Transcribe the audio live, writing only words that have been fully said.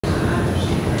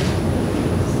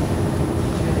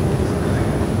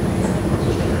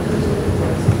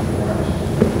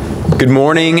Good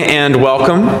morning and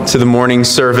welcome to the morning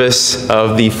service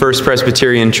of the First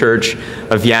Presbyterian Church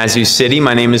of Yazoo City.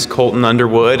 My name is Colton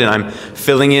Underwood and I'm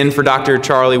filling in for Dr.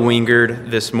 Charlie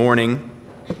Wingard this morning.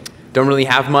 Don't really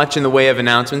have much in the way of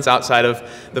announcements outside of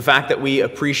the fact that we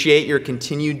appreciate your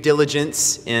continued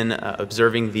diligence in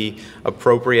observing the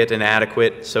appropriate and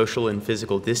adequate social and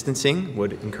physical distancing.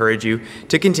 Would encourage you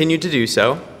to continue to do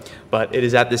so. But it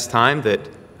is at this time that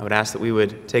I would ask that we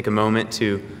would take a moment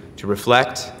to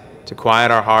reflect, to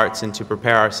quiet our hearts, and to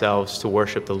prepare ourselves to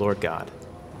worship the Lord God.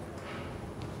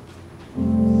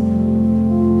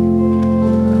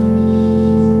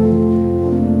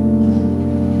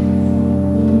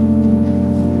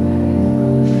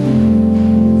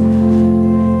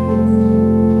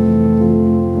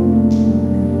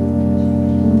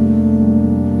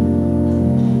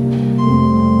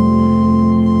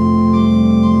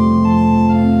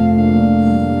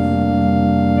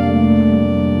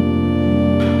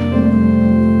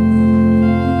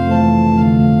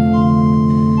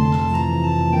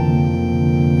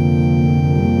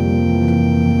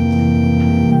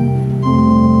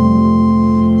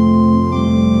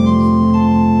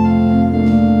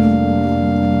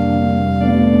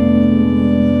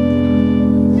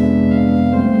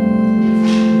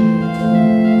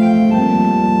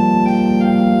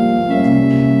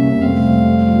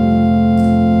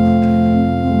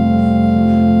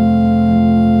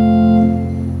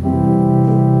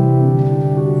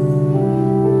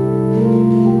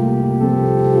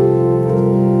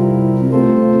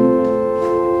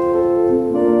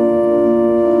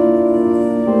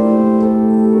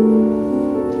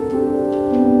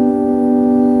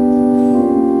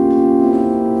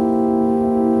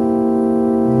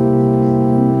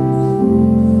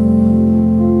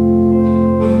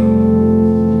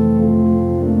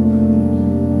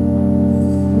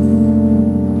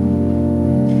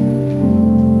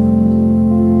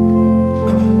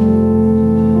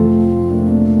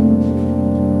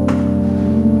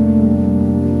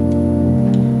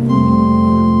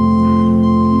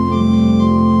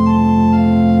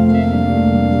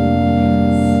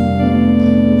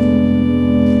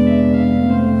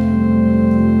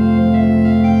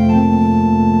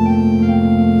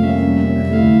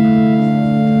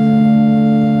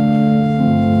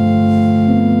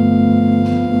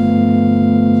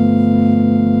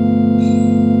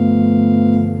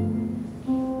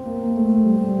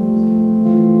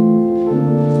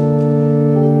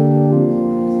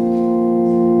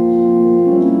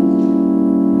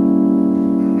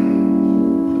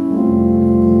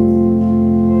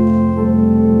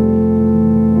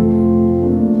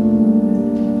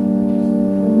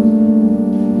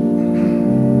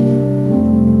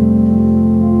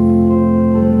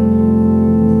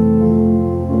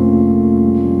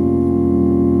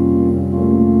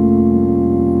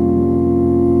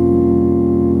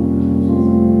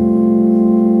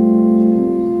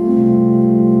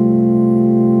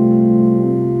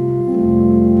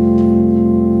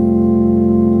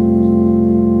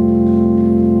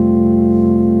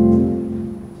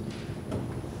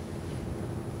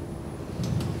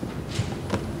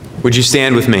 Would you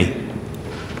stand with me?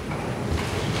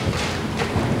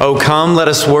 Oh, come, let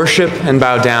us worship and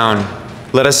bow down.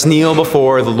 Let us kneel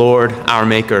before the Lord, our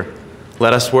Maker.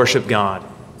 Let us worship God.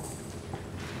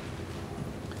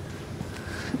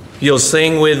 You'll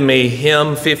sing with me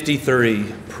hymn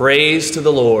 53, Praise to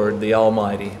the Lord, the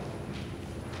Almighty.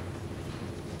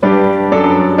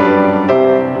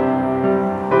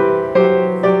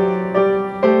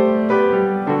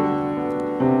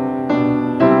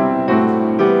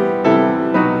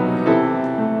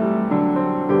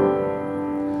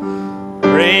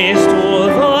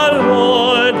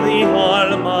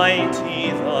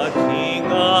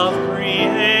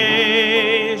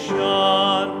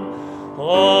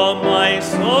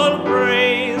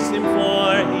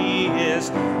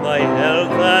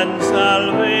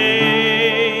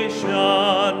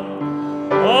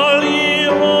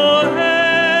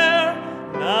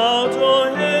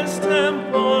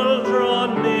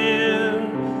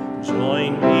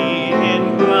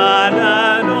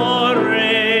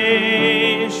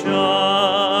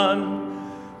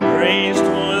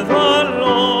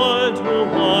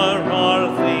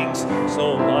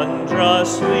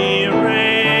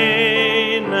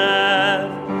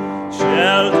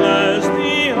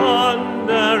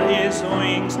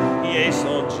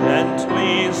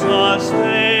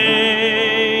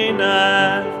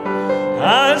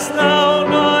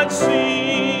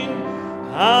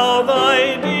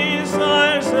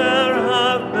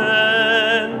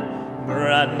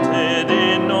 Granted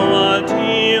in what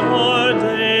he ordaineth,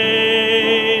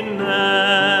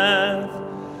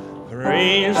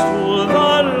 praise to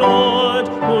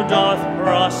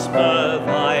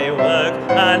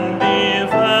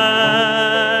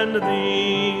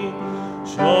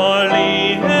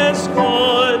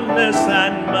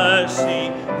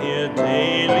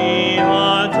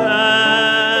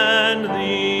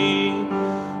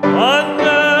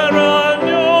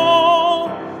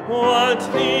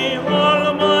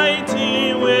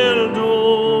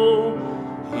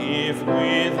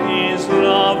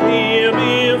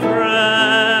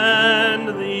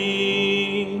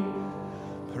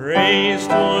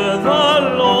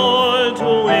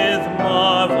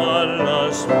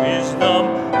His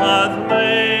wisdom hath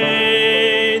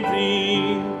made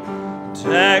thee.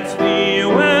 Decked thee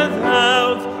with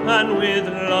health and with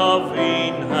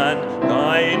loving hand,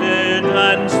 guided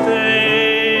and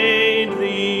stayed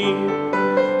thee.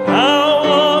 How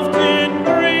often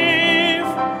grief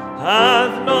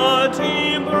hath not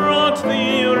He brought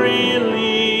thee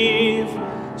relief,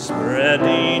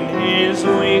 spreading His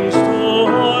wings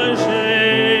to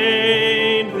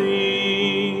shade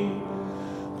thee.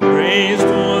 Praise to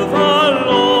the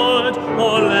Lord,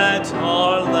 oh let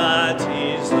all that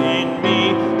is in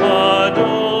me adore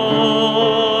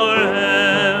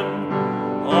Him.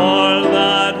 All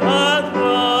that hath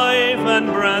life and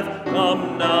breath,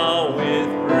 come now with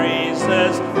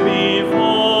praises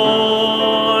before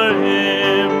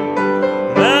Him.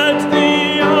 Let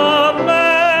the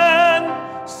Amen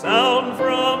sound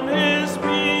from His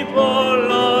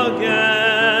people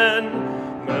again.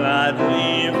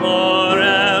 Gladly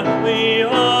forever we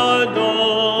adore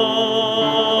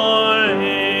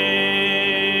Him.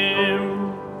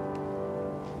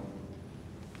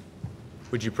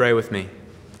 Would you pray with me?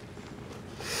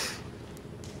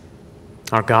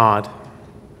 Our God,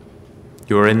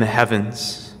 you are in the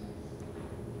heavens.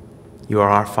 You are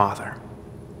our Father.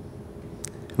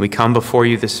 We come before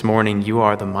you this morning. You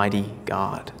are the mighty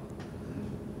God,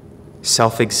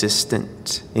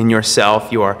 self-existent. In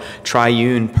yourself, you are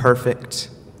triune, perfect,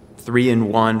 three in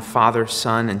one, Father,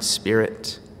 Son, and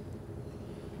Spirit.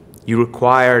 You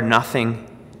require nothing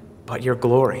but your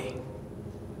glory.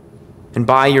 And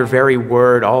by your very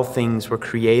word, all things were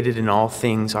created and all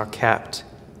things are kept.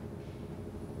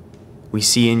 We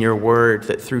see in your word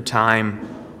that through time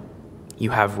you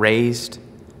have raised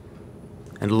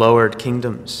and lowered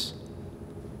kingdoms,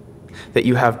 that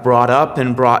you have brought up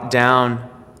and brought down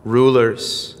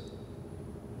rulers,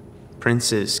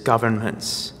 princes,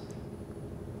 governments.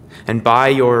 And by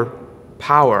your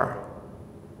power,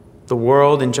 the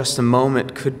world in just a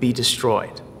moment could be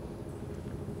destroyed.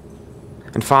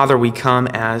 And Father, we come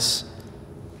as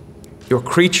your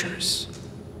creatures,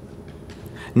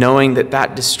 knowing that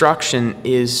that destruction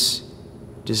is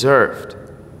deserved.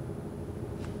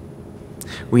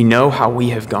 We know how we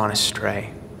have gone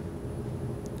astray.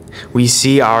 We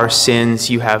see our sins.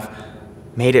 You have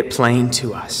made it plain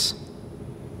to us.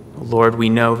 Lord, we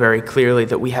know very clearly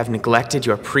that we have neglected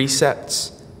your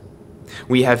precepts.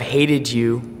 We have hated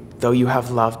you, though you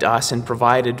have loved us and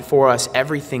provided for us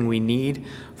everything we need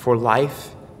for life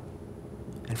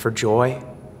and for joy.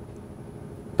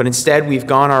 But instead, we've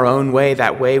gone our own way,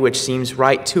 that way which seems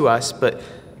right to us, but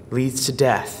leads to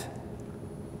death.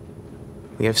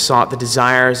 We have sought the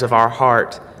desires of our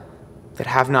heart that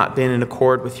have not been in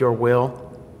accord with your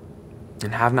will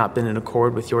and have not been in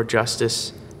accord with your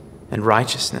justice and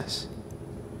righteousness.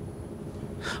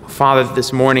 Father,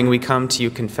 this morning we come to you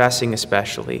confessing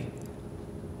especially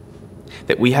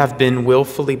that we have been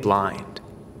willfully blind.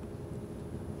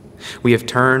 We have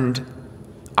turned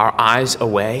our eyes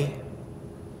away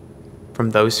from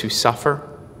those who suffer.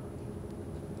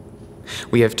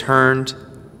 We have turned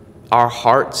our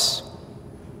hearts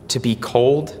to be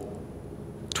cold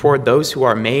toward those who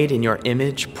are made in your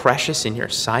image, precious in your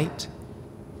sight.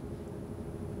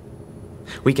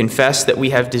 We confess that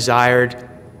we have desired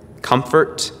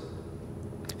comfort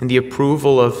and the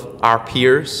approval of our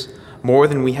peers more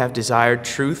than we have desired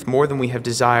truth, more than we have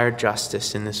desired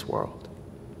justice in this world.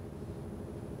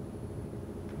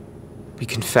 We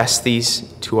confess these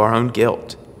to our own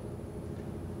guilt,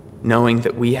 knowing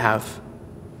that we have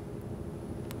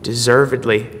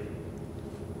deservedly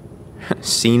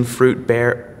seen fruit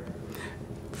bear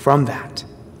from that.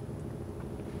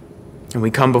 And we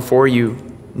come before you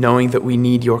knowing that we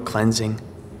need your cleansing,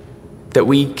 that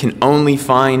we can only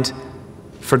find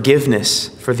forgiveness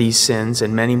for these sins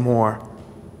and many more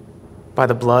by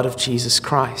the blood of Jesus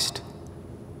Christ.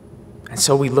 And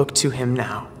so we look to him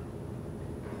now.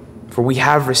 For we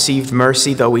have received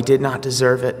mercy, though we did not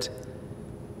deserve it,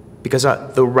 because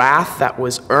the wrath that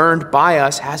was earned by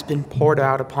us has been poured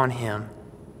out upon him,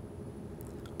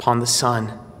 upon the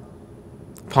Son,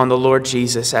 upon the Lord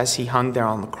Jesus as he hung there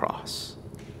on the cross.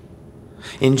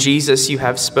 In Jesus, you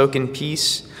have spoken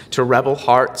peace to rebel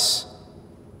hearts.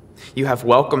 You have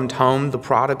welcomed home the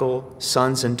prodigal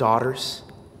sons and daughters.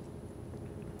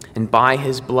 And by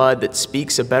his blood that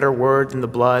speaks a better word than the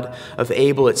blood of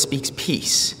Abel, it speaks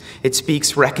peace. It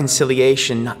speaks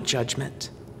reconciliation, not judgment.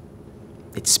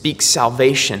 It speaks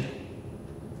salvation,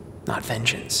 not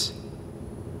vengeance.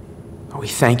 Oh, we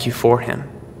thank you for him.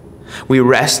 We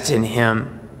rest in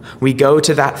him. We go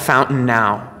to that fountain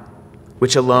now,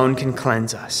 which alone can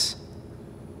cleanse us.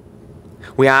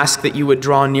 We ask that you would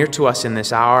draw near to us in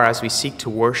this hour as we seek to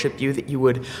worship you, that you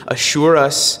would assure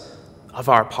us of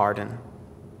our pardon,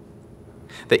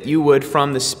 that you would,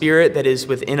 from the Spirit that is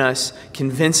within us,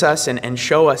 convince us and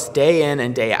show us day in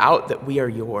and day out that we are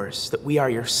yours, that we are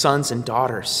your sons and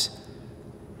daughters,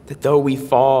 that though we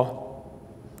fall,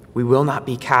 we will not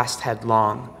be cast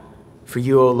headlong, for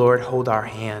you, O Lord, hold our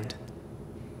hand.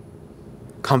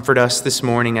 Comfort us this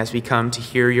morning as we come to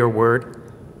hear your word.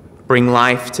 Bring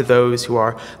life to those who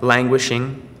are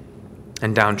languishing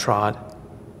and downtrodden.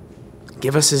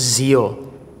 Give us a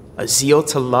zeal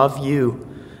to love you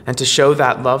and to show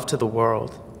that love to the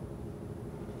world.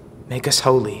 Make us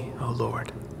holy, O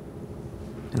Lord,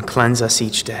 and cleanse us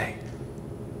each day.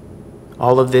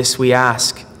 All of this we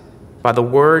ask by the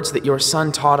words that your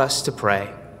Son taught us to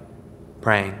pray,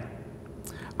 praying,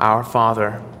 Our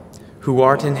Father, who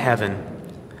art in heaven,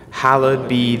 hallowed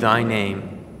be thy name.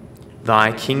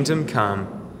 Thy kingdom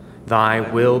come, thy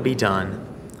will be done,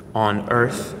 on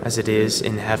earth as it is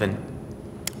in heaven.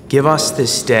 Give us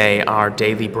this day our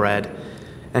daily bread,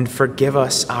 and forgive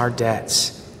us our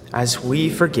debts, as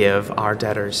we forgive our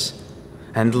debtors.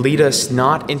 And lead us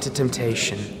not into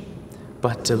temptation,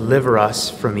 but deliver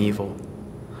us from evil.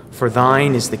 For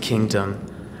thine is the kingdom,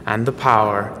 and the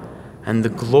power, and the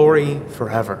glory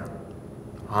forever.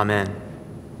 Amen.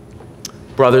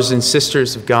 Brothers and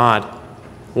sisters of God,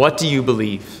 what do you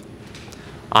believe?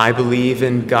 I believe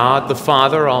in God the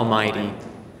Father Almighty,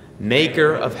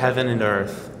 maker of heaven and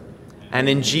earth, and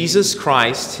in Jesus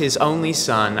Christ, his only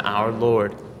Son, our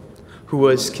Lord, who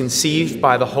was conceived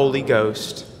by the Holy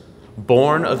Ghost,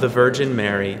 born of the Virgin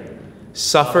Mary,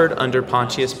 suffered under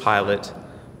Pontius Pilate,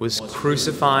 was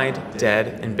crucified,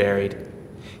 dead, and buried.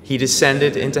 He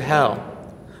descended into hell.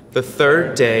 The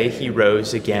third day he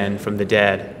rose again from the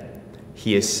dead.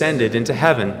 He ascended into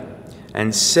heaven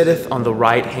and sitteth on the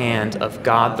right hand of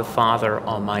God the Father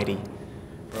Almighty.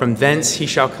 From thence he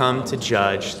shall come to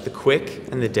judge the quick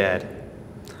and the dead.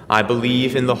 I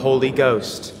believe in the Holy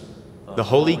Ghost, the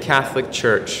Holy Catholic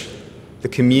Church, the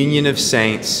communion of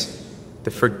saints,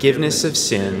 the forgiveness of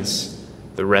sins,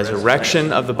 the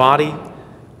resurrection of the body,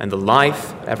 and the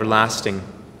life everlasting.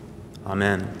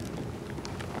 Amen.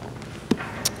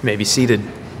 You may be seated.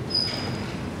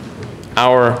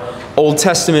 Our Old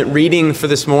Testament reading for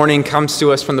this morning comes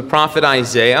to us from the prophet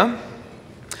Isaiah.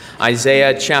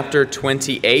 Isaiah chapter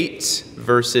 28,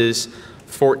 verses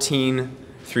 14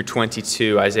 through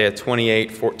 22. Isaiah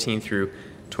 28, 14 through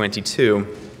 22.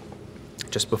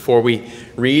 Just before we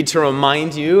read, to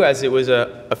remind you, as it was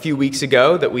a few weeks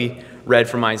ago that we read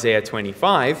from Isaiah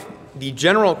 25, the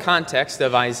general context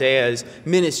of Isaiah's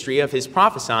ministry, of his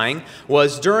prophesying,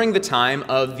 was during the time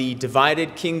of the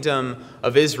divided kingdom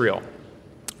of Israel,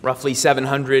 roughly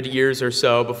 700 years or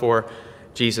so before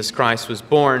Jesus Christ was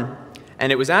born.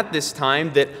 And it was at this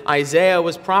time that Isaiah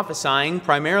was prophesying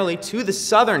primarily to the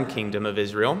southern kingdom of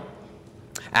Israel,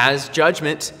 as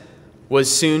judgment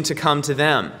was soon to come to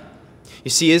them. You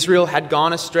see, Israel had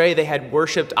gone astray. They had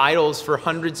worshipped idols for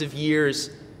hundreds of years,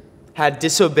 had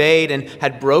disobeyed and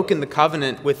had broken the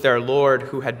covenant with their Lord,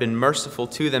 who had been merciful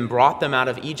to them, brought them out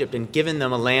of Egypt and given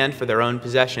them a land for their own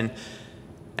possession.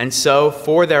 And so,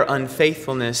 for their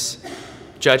unfaithfulness,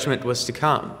 judgment was to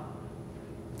come.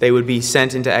 They would be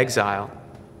sent into exile.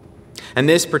 And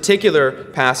this particular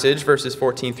passage, verses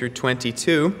 14 through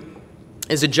 22,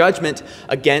 is a judgment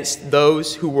against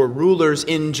those who were rulers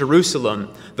in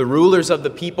Jerusalem, the rulers of the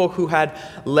people who had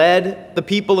led the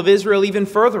people of Israel even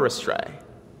further astray.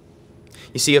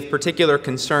 You see, of particular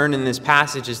concern in this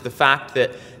passage is the fact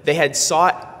that they had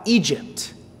sought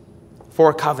Egypt for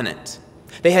a covenant.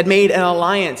 They had made an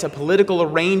alliance, a political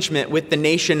arrangement with the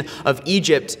nation of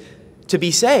Egypt to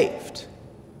be saved.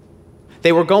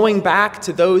 They were going back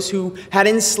to those who had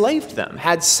enslaved them,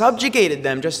 had subjugated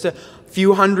them just a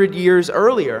few hundred years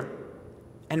earlier,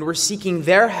 and were seeking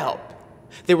their help.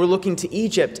 They were looking to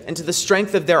Egypt and to the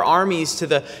strength of their armies, to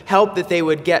the help that they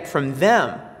would get from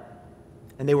them.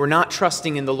 And they were not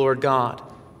trusting in the Lord God.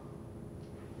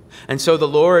 And so the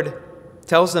Lord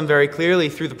tells them very clearly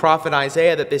through the prophet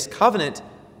Isaiah that this covenant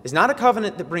is not a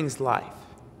covenant that brings life.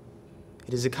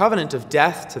 It is a covenant of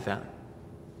death to them.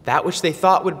 That which they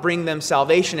thought would bring them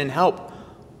salvation and help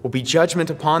will be judgment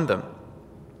upon them.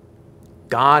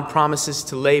 God promises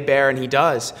to lay bare, and he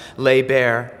does lay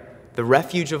bare, the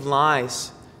refuge of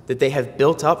lies that they have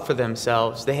built up for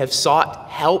themselves. They have sought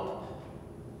help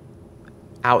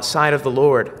outside of the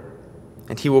Lord,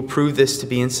 and he will prove this to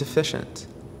be insufficient.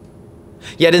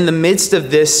 Yet in the midst of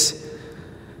this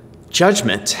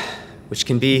judgment, which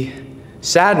can be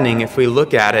saddening if we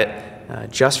look at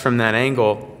it just from that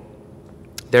angle,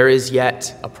 there is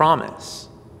yet a promise.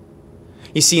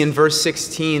 You see, in verse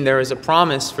 16, there is a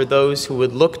promise for those who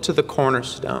would look to the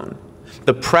cornerstone,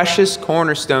 the precious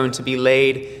cornerstone to be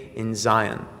laid in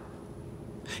Zion.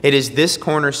 It is this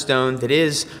cornerstone that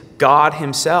is God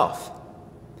himself.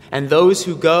 And those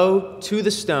who go to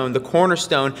the stone, the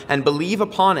cornerstone, and believe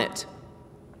upon it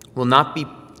will not be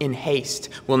in haste,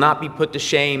 will not be put to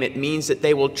shame. It means that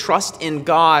they will trust in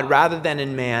God rather than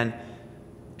in man,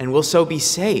 and will so be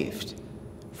saved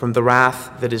from the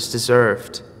wrath that is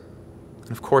deserved.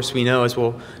 And of course, we know, as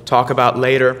we'll talk about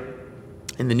later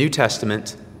in the New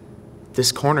Testament,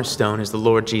 this cornerstone is the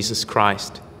Lord Jesus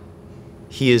Christ.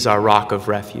 He is our rock of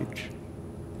refuge.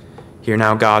 Hear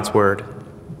now God's word.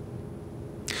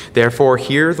 Therefore,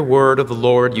 hear the word of the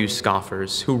Lord, you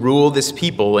scoffers, who rule this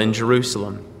people in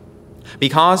Jerusalem.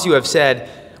 Because you have said,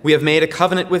 we have made a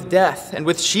covenant with death, and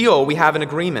with Sheol we have an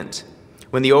agreement.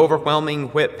 When the overwhelming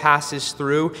whip passes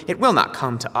through, it will not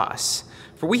come to us.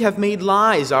 For we have made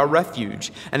lies our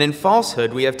refuge, and in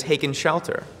falsehood we have taken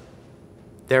shelter.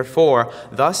 Therefore,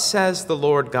 thus says the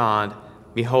Lord God,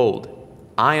 behold,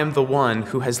 I am the one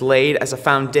who has laid as a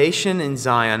foundation in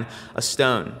Zion a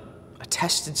stone, a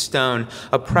tested stone,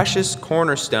 a precious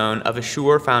cornerstone of a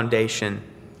sure foundation.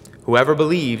 Whoever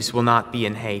believes will not be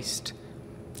in haste.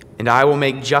 And I will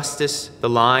make justice the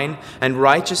line, and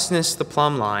righteousness the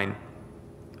plumb line.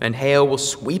 And hail will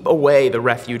sweep away the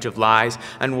refuge of lies,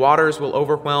 and waters will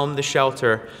overwhelm the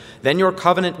shelter. Then your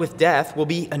covenant with death will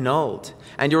be annulled,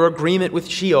 and your agreement with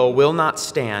Sheol will not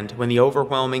stand. When the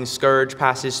overwhelming scourge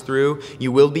passes through,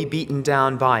 you will be beaten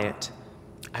down by it.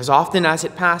 As often as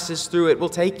it passes through, it will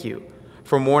take you.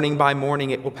 For morning by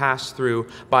morning it will pass through,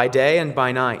 by day and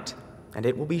by night. And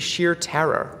it will be sheer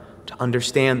terror to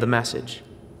understand the message.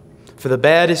 For the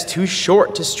bed is too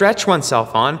short to stretch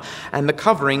oneself on, and the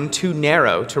covering too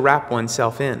narrow to wrap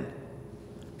oneself in.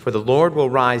 For the Lord will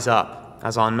rise up,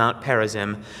 as on Mount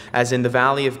Perazim, as in the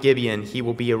valley of Gibeon he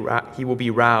will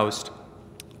be roused.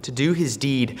 To do his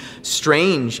deed,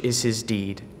 strange is his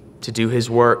deed. To do his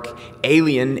work,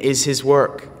 alien is his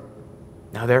work.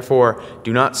 Now therefore,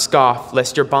 do not scoff,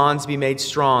 lest your bonds be made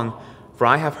strong. For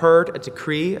I have heard a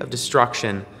decree of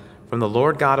destruction from the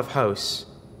Lord God of hosts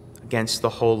against the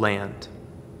whole land.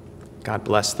 God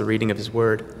bless the reading of his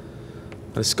word.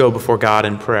 Let us go before God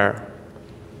in prayer.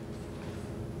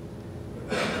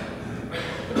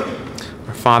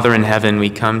 Our Father in heaven, we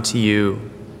come to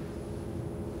you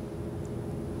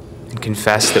and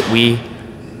confess that we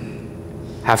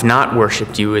have not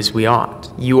worshiped you as we ought.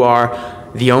 You are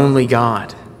the only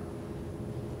God.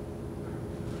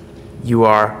 You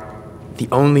are the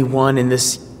only one in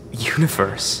this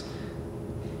universe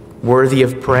worthy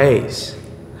of praise,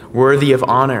 worthy of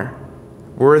honor,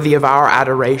 worthy of our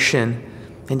adoration.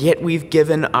 And yet we've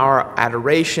given our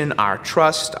adoration, our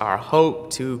trust, our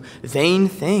hope to vain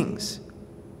things.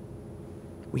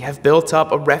 We have built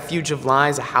up a refuge of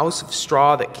lies, a house of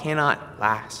straw that cannot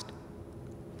last.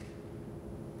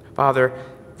 Father,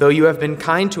 though you have been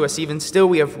kind to us, even still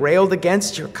we have railed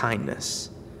against your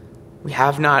kindness. We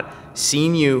have not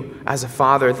seen you as a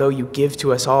father, though you give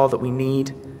to us all that we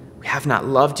need. We have not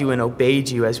loved you and obeyed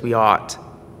you as we ought.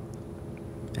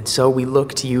 And so we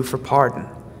look to you for pardon,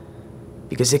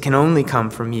 because it can only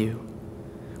come from you.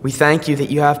 We thank you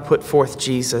that you have put forth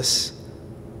Jesus,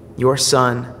 your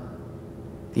Son,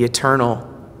 the eternal.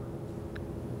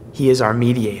 He is our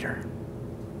mediator.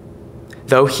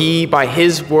 Though he, by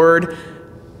his word,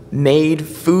 made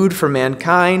food for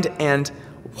mankind and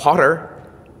water,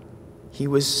 he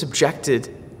was subjected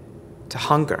to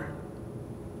hunger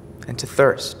and to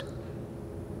thirst.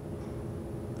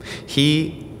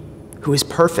 He who is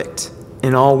perfect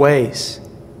in all ways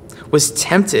was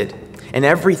tempted in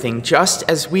everything just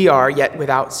as we are, yet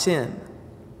without sin.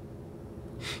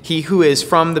 He who is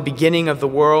from the beginning of the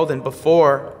world and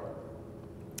before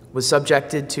was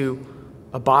subjected to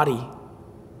a body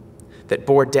that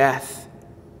bore death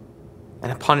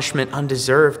and a punishment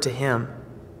undeserved to him.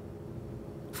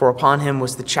 For upon him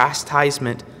was the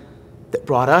chastisement that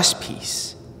brought us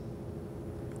peace.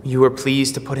 You were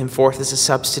pleased to put him forth as a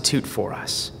substitute for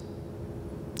us,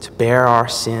 to bear our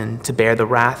sin, to bear the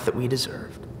wrath that we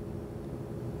deserved.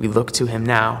 We look to him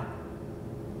now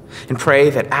and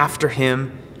pray that after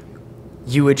him,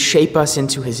 you would shape us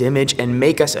into his image and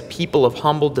make us a people of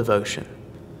humble devotion.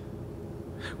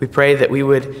 We pray that we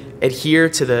would adhere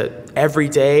to the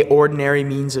everyday, ordinary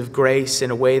means of grace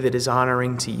in a way that is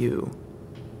honoring to you.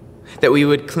 That we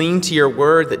would cling to your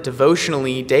word, that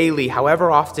devotionally, daily, however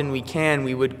often we can,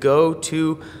 we would go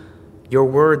to your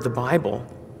word, the Bible.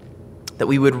 That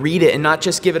we would read it and not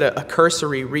just give it a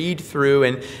cursory read through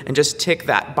and just tick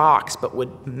that box, but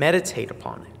would meditate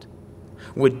upon it.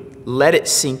 would let it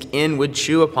sink in, would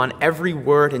chew upon every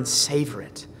word and savor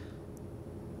it.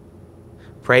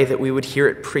 Pray that we would hear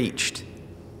it preached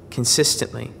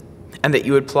consistently, and that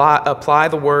you would apply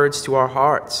the words to our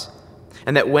hearts,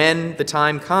 and that when the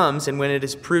time comes and when it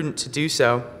is prudent to do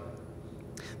so,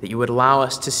 that you would allow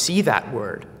us to see that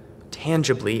word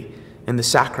tangibly in the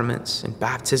sacraments, in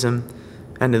baptism,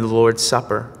 and in the Lord's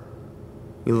Supper.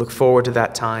 We look forward to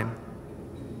that time.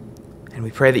 And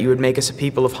we pray that you would make us a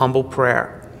people of humble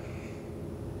prayer,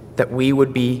 that we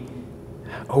would be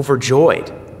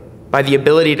overjoyed by the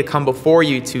ability to come before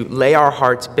you, to lay our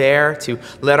hearts bare, to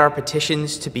let our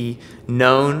petitions to be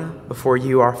known before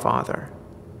you, our Father.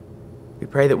 We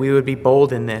pray that we would be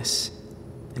bold in this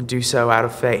and do so out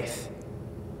of faith.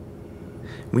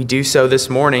 We do so this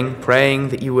morning, praying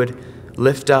that you would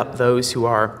lift up those who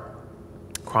are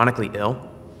chronically ill,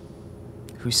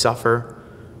 who suffer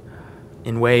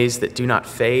in ways that do not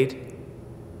fade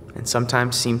and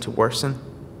sometimes seem to worsen.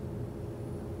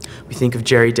 We think of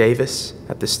Jerry Davis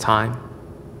at this time.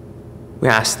 We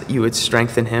ask that you would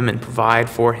strengthen him and provide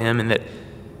for him, and that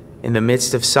in the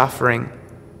midst of suffering,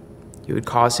 you would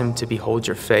cause him to behold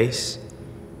your face,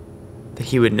 that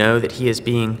he would know that he is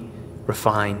being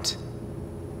refined.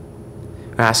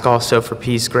 I ask also for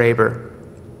Pease Graber,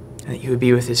 and that you would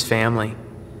be with his family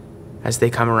as they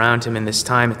come around him in this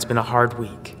time. It's been a hard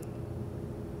week.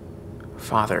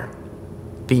 Father,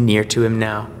 be near to him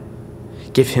now.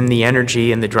 Give him the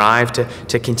energy and the drive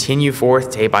to continue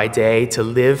forth day by day, to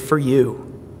live for you.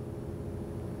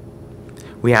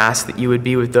 We ask that you would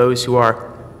be with those who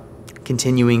are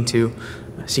continuing to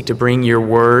seek to bring your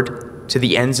word to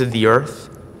the ends of the earth.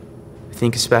 I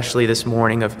think especially this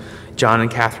morning of John and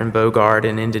Catherine Bogard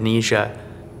in Indonesia,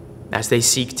 as they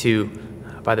seek to,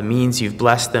 by the means you've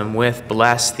blessed them with,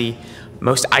 bless the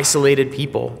most isolated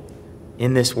people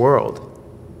in this world,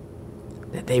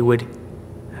 that they would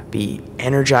be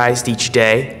energized each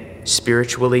day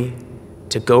spiritually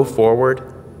to go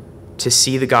forward, to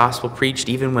see the gospel preached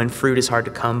even when fruit is hard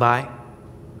to come by.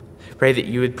 Pray that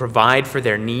you would provide for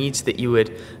their needs, that you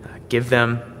would give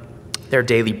them their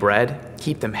daily bread,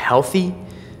 keep them healthy,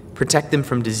 protect them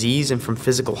from disease and from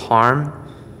physical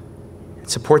harm, and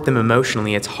support them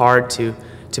emotionally. It's hard to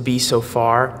be so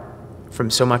far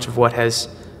from so much of what has,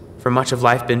 for much of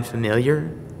life, been familiar.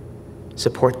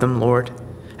 Support them, Lord,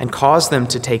 and cause them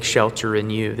to take shelter in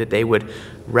you, that they would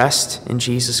rest in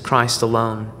Jesus Christ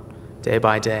alone day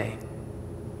by day.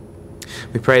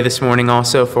 We pray this morning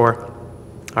also for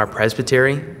our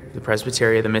presbytery, the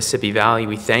Presbytery of the Mississippi Valley.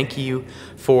 We thank you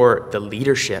for the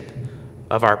leadership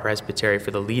of our presbytery,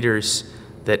 for the leaders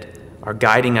that are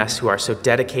guiding us, who are so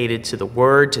dedicated to the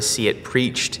word, to see it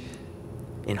preached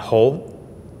in whole.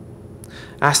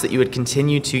 Ask that you would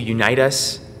continue to unite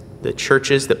us, the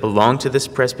churches that belong to this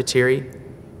presbytery,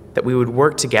 that we would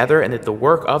work together, and that the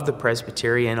work of the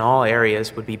presbytery in all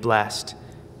areas would be blessed,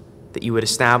 that you would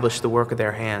establish the work of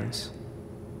their hands.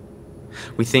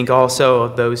 We think also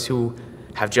of those who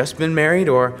have just been married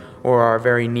or are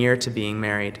very near to being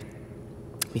married.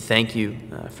 We thank you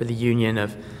for the union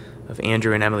of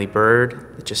Andrew and Emily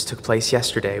Bird that just took place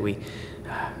yesterday. We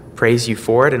praise you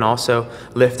for it, and also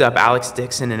lift up Alex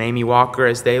Dixon and Amy Walker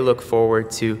as they look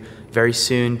forward to very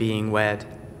soon being wed.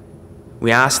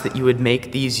 We ask that you would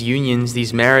make these unions,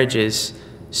 these marriages,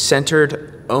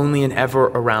 centered only and ever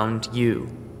around you,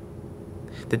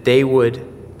 that they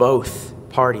would, both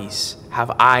parties,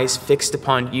 have eyes fixed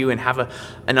upon you and have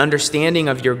an understanding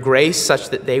of your grace such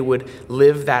that they would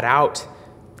live that out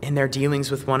in their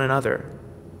dealings with one another.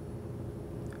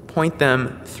 Point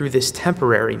them through this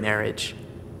temporary marriage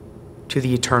to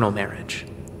the eternal marriage,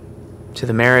 to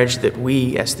the marriage that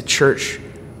we as the church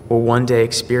will one day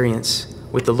experience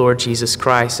with the Lord Jesus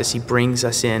Christ as he brings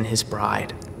us in his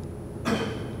bride.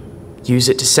 Use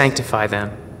it to sanctify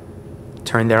them,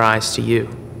 turn their eyes to you.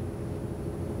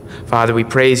 Father, we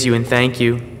praise you and thank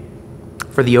you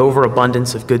for the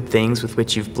overabundance of good things with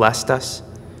which you've blessed us.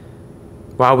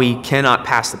 While we cannot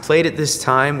pass the plate at this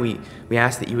time, we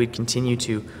ask that you would continue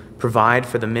to provide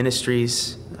for the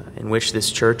ministries in which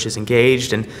this church is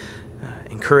engaged, and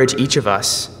encourage each of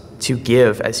us to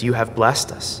give as you have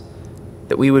blessed us,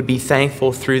 that we would be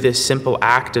thankful through this simple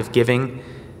act of giving,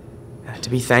 to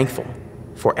be thankful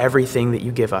for everything that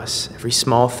you give us, every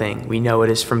small thing. We know it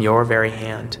is from your very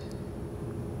hand.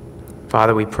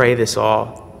 Father, we pray this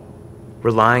all,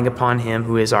 relying upon him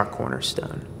who is our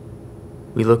cornerstone.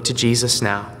 We look to Jesus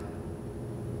now.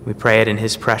 We pray it in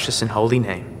his precious and holy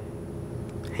name.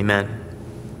 Amen.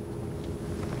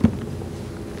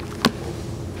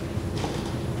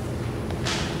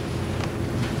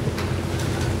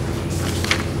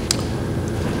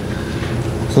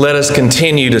 Let us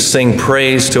continue to sing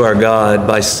praise to our God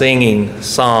by singing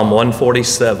Psalm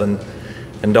 147,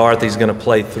 and Dorothy's going to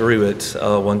play through it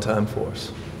one time for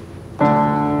us.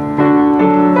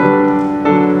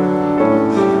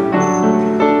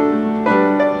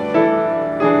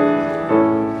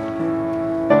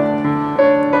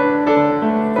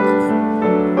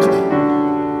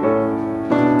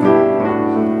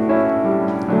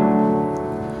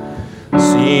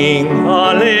 Sing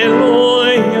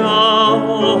hallelujah,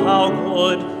 oh how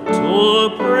good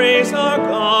to praise our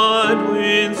God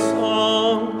with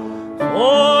song.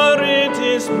 For it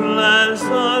is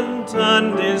pleasant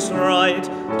and is right,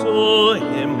 to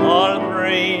him all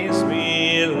praise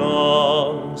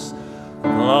belongs.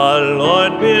 The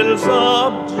Lord builds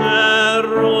up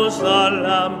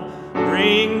Jerusalem,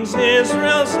 brings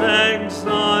Israel's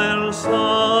exiled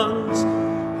sons.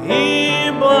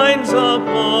 He binds up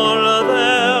all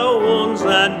their wounds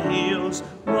and heals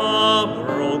the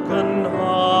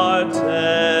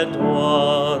broken-hearted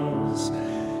ones.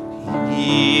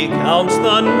 He counts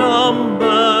the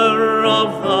number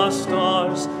of the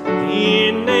stars,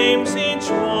 he names each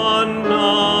one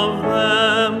of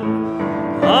them.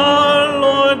 Our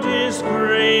Lord is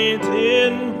great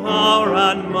in power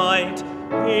and might,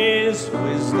 his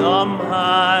wisdom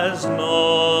has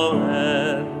no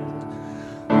end.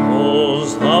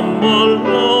 Those humble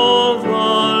low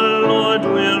the Lord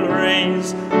will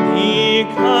raise, he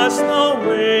casts the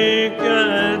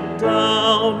wicked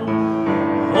down.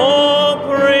 Oh,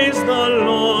 praise the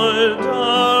Lord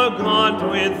our God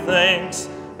with thanks,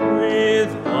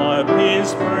 with harp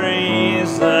his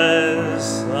praises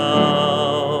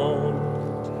sound.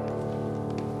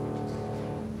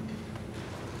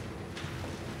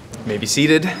 You may be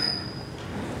seated.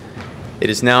 It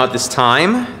is now at this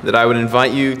time that I would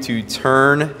invite you to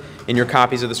turn in your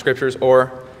copies of the scriptures,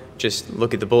 or just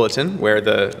look at the bulletin where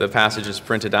the passage is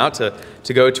printed out, to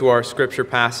go to our scripture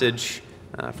passage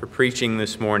for preaching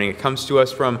this morning. It comes to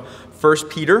us from 1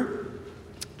 Peter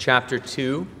chapter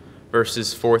 2,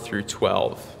 verses 4 through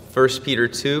 12. 1 Peter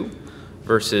 2,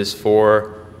 verses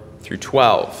 4 through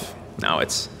 12. Now,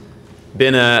 it's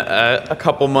been a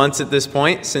couple months at this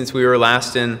point since we were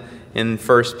last in 1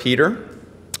 Peter.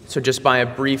 So just by a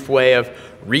brief way of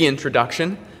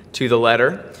reintroduction to the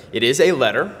letter, it is a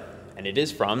letter, and it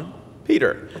is from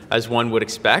Peter, as one would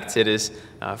expect. It is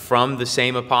from the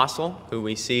same apostle who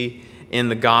we see in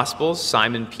the Gospels,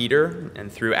 Simon Peter,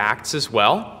 and through Acts as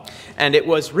well. And it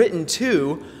was written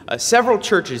to several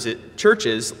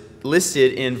churches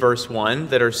listed in verse 1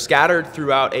 that are scattered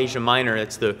throughout Asia Minor.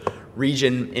 It's the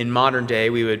region in modern day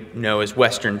we would know as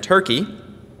Western Turkey.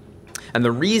 And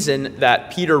the reason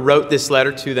that Peter wrote this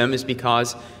letter to them is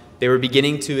because they were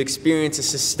beginning to experience a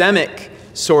systemic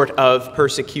sort of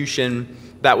persecution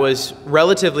that was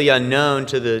relatively unknown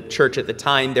to the church at the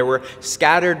time. There were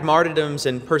scattered martyrdoms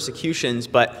and persecutions,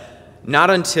 but not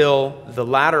until the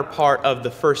latter part of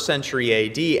the first century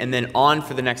AD and then on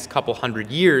for the next couple hundred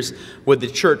years would the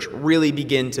church really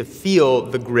begin to feel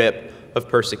the grip of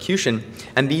persecution.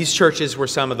 And these churches were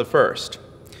some of the first.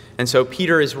 And so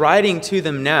Peter is writing to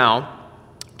them now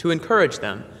to encourage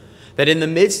them that in the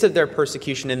midst of their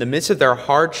persecution, in the midst of their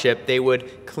hardship, they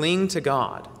would cling to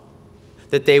God,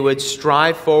 that they would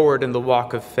strive forward in the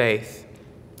walk of faith.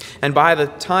 And by the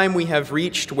time we have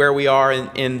reached where we are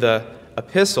in the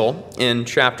epistle, in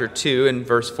chapter 2, in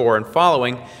verse 4 and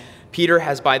following, Peter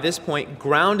has by this point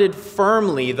grounded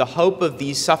firmly the hope of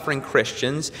these suffering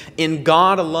Christians in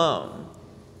God alone,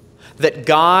 that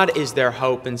God is their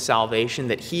hope and salvation,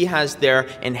 that he has their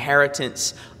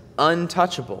inheritance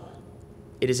untouchable.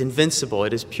 It is invincible,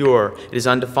 it is pure, it is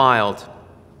undefiled.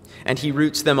 And he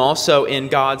roots them also in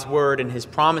God's word and his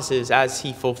promises as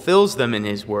he fulfills them in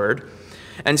his word.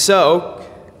 And so,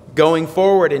 going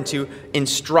forward into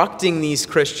instructing these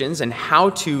Christians and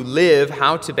how to live,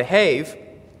 how to behave,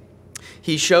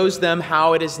 he shows them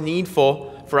how it is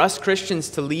needful for us Christians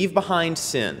to leave behind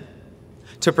sin,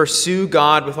 to pursue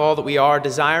God with all that we are,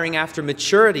 desiring after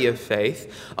maturity of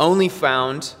faith, only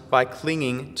found by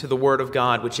clinging to the Word of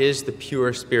God, which is the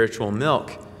pure spiritual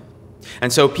milk.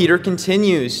 And so Peter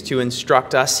continues to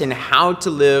instruct us in how to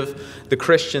live the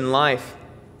Christian life.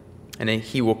 And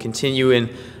he will continue in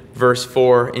verse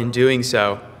 4 in doing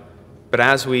so. But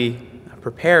as we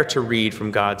prepare to read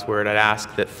from God's Word, I'd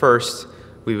ask that first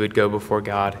we would go before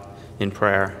God in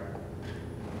prayer.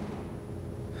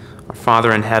 Our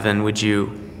Father in heaven, would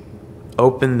you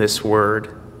open this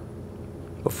word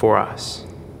before us?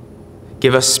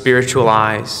 Give us spiritual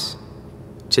eyes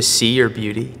to see your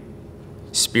beauty,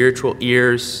 spiritual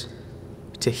ears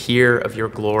to hear of your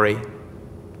glory,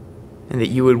 and that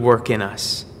you would work in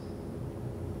us,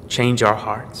 change our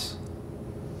hearts.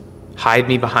 Hide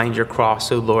me behind your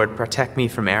cross, O Lord. Protect me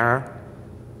from error,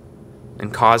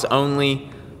 and cause only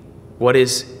what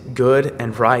is good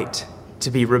and right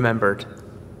to be remembered.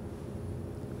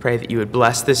 Pray that you would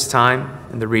bless this time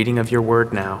and the reading of your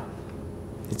word now.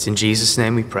 It's in Jesus'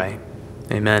 name we pray.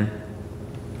 Amen.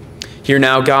 Hear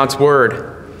now God's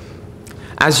word.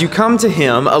 As you come to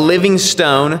him, a living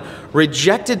stone,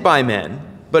 rejected by men,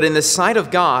 but in the sight of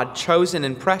God, chosen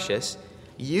and precious,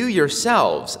 you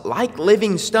yourselves, like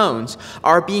living stones,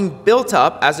 are being built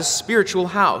up as a spiritual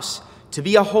house, to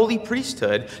be a holy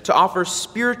priesthood, to offer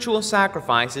spiritual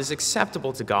sacrifices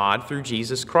acceptable to God through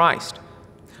Jesus Christ.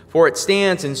 For it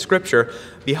stands in Scripture,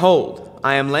 behold,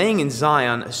 I am laying in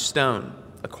Zion a stone,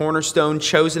 a cornerstone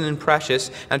chosen and precious,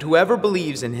 and whoever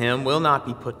believes in him will not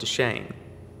be put to shame.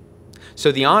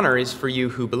 So the honor is for you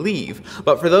who believe,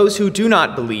 but for those who do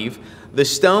not believe, the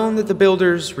stone that the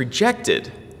builders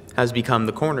rejected has become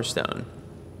the cornerstone,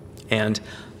 and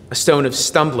a stone of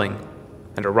stumbling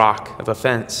and a rock of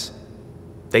offense.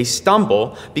 They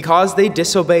stumble because they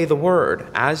disobey the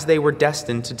word, as they were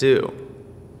destined to do.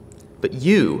 But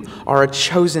you are a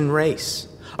chosen race,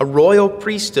 a royal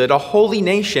priesthood, a holy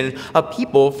nation, a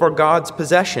people for God's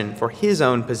possession, for his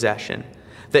own possession,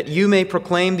 that you may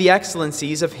proclaim the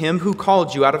excellencies of him who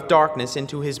called you out of darkness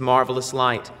into his marvelous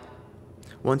light.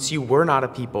 Once you were not a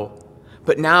people,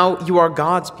 but now you are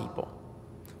God's people.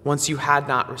 Once you had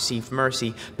not received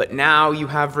mercy, but now you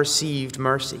have received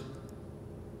mercy.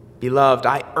 Beloved,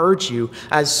 I urge you,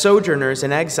 as sojourners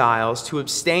and exiles, to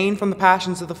abstain from the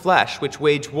passions of the flesh, which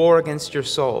wage war against your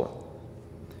soul.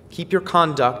 Keep your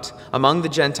conduct among the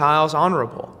Gentiles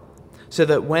honorable, so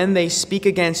that when they speak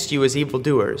against you as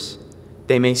evildoers,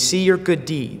 they may see your good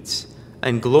deeds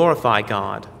and glorify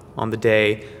God on the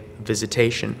day of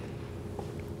visitation.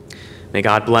 May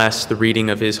God bless the reading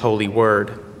of his holy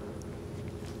word.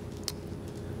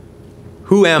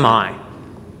 Who am I?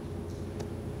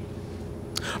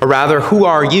 Or rather, who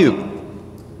are you?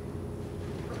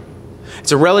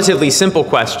 It's a relatively simple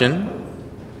question.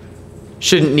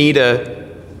 Shouldn't need a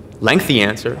lengthy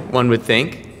answer, one would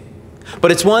think.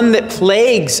 But it's one that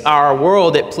plagues our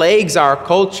world, it plagues our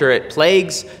culture, it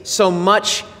plagues so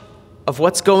much of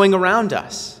what's going around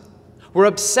us. We're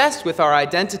obsessed with our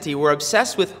identity. We're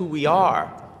obsessed with who we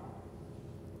are.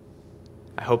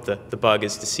 I hope the bug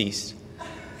is deceased.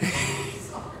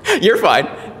 You're fine.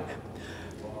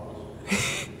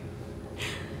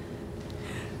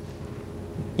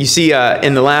 You see,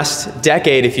 in the last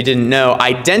decade, if you didn't know,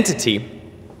 identity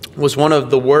was one of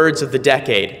the words of the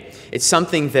decade. It's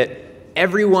something that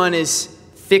everyone is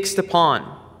fixed upon.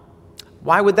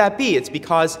 Why would that be? It's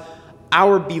because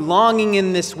our belonging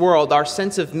in this world, our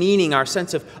sense of meaning, our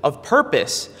sense of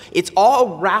purpose, it's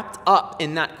all wrapped up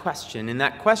in that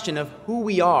question of who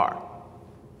we are,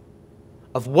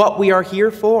 of what we are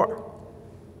here for.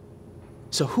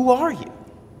 So who are you?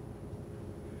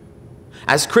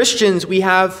 As Christians, we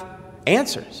have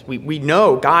answers. We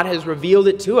know God has revealed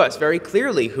it to us very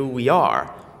clearly who we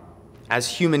are. As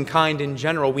humankind in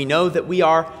general, we know that we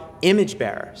are image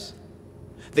bearers.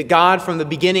 That God from the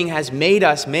beginning has made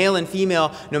us male and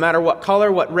female, no matter what color,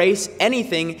 what race,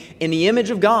 anything, in the image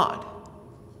of God.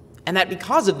 And that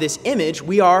because of this image,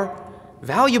 we are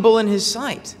valuable in his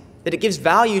sight. That it gives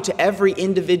value to every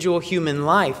individual human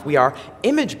life. We are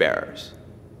image bearers.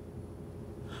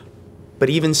 But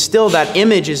even still, that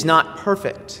image is not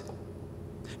perfect.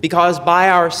 Because by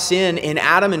our sin in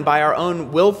Adam and by our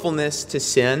own willfulness to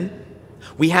sin,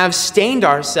 we have stained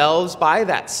ourselves by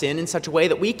that sin in such a way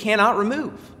that we cannot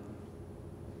remove.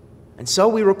 And so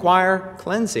we require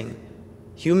cleansing.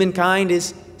 Humankind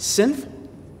is sinful.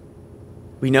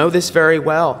 We know this very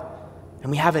well, and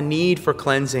we have a need for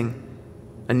cleansing,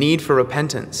 a need for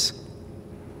repentance.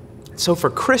 So for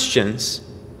Christians,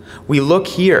 we look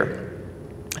here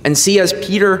and see as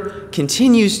Peter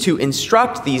continues to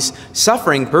instruct these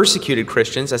suffering, persecuted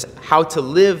Christians as how to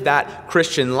live that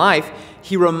Christian life,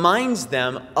 he reminds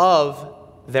them of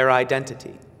their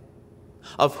identity,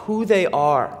 of who they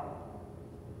are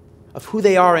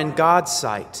in God's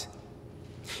sight.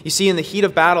 You see, in the heat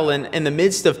of battle and in the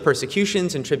midst of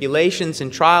persecutions and tribulations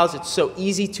and trials, it's so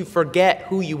easy to forget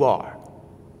who you are,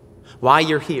 why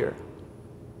you're here.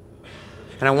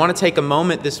 And I want to take a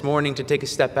moment this morning to take a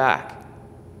step back,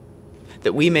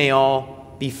 that we may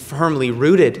all be firmly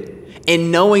rooted in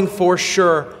knowing for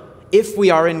sure, if we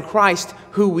are in Christ,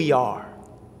 who we are.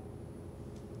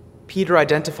 Peter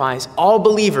identifies all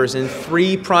believers in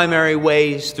three primary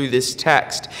ways through this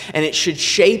text, and it should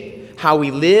shape how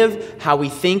we live, how we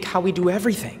think, how we do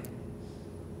everything.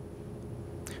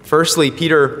 Firstly,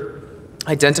 Peter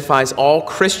identifies all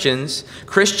Christians.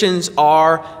 Christians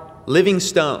are living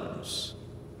stones.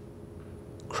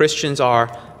 Christians are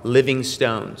living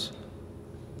stones.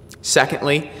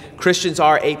 Secondly, Christians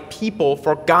are a people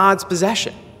for God's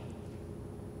possession.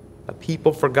 A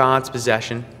people for God's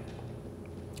possession.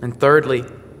 And thirdly,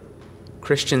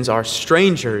 Christians are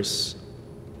strangers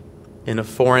in a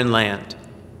foreign land.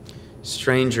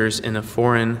 Strangers in a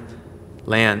foreign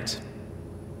land.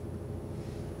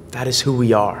 That is who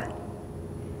we are.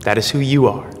 That is who you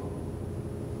are.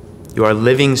 You are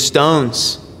living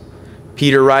stones.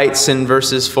 Peter writes in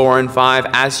verses 4 and 5,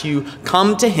 as you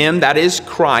come to him, that is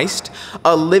Christ,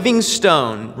 a living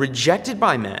stone, rejected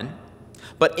by men,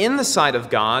 but in the sight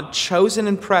of God, chosen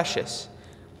and precious,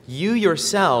 you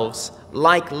yourselves,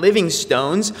 like living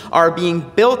stones, are being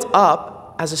built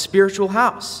up as a spiritual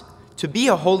house, to be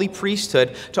a holy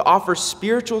priesthood, to offer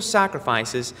spiritual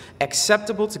sacrifices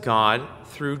acceptable to God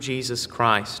through Jesus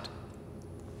Christ.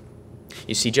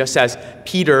 You see, just as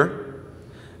Peter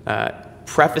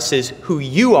prefaces who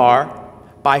you are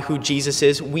by who Jesus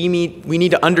is, we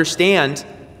need to understand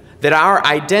that our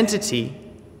identity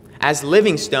as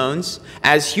living stones,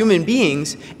 as human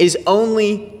beings, is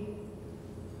only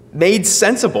made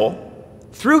sensible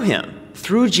through him,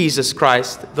 through Jesus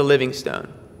Christ, the living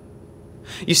stone.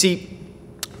 You see,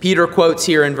 Peter quotes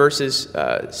here in verses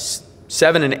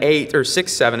 7 and 8, or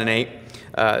 6, 7, and 8,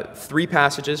 three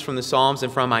passages from the Psalms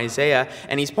and from Isaiah,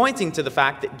 and he's pointing to the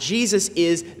fact that Jesus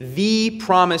is the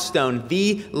promised stone,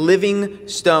 the living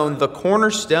stone, the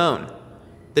cornerstone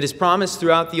that is promised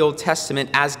throughout the Old Testament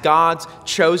as God's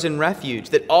chosen refuge,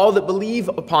 that all that believe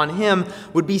upon him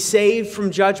would be saved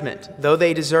from judgment, though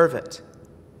they deserve it.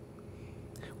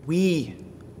 We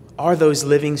are those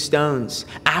living stones,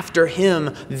 after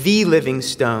him, the living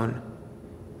stone.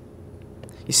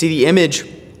 You see, the image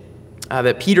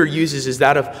that Peter uses is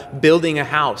that of building a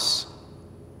house.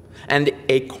 And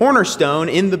a cornerstone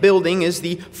in the building is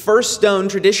the first stone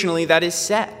traditionally that is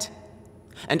set.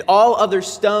 And all other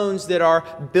stones that are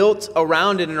built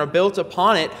around it and are built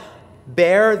upon it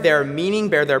bear their meaning,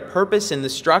 bear their purpose in the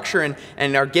structure,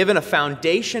 and are given a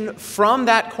foundation from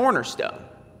that cornerstone.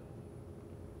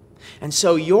 And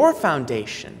so your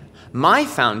foundation, my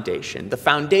foundation, the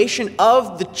foundation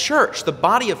of the church, the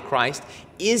body of Christ,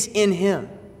 is in him.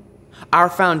 Our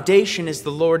foundation is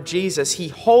the Lord Jesus. He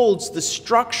holds the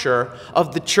structure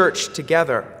of the church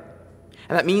together.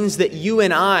 And that means that you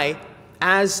and I,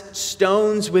 as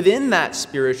stones within that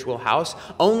spiritual house,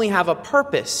 only have a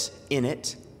purpose in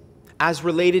it as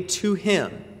related to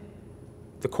him,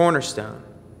 the cornerstone,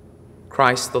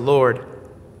 Christ the Lord.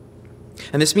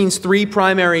 And this means three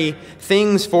primary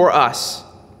things for us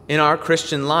in our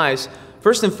Christian lives.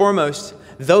 First and foremost,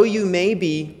 though you may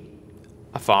be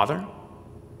a father,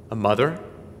 a mother,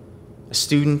 a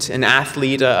student, an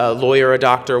athlete, a lawyer, a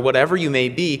doctor, whatever you may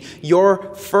be,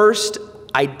 your first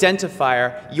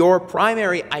identifier, your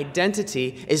primary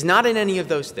identity is not in any of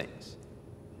those things.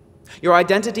 Your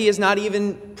identity is not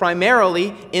even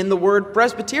primarily in the word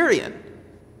Presbyterian.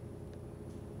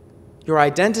 Your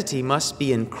identity must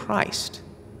be in Christ.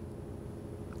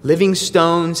 Living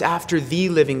stones after the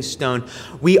living stone.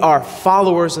 We are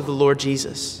followers of the Lord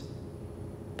Jesus.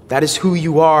 That is who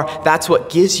you are. That's what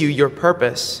gives you your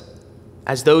purpose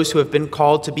as those who have been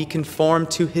called to be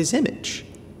conformed to his image.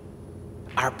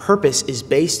 Our purpose is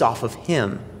based off of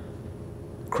him,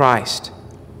 Christ.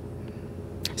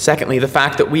 Secondly, the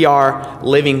fact that we are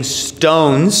living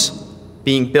stones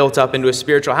being built up into a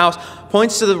spiritual house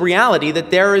points to the reality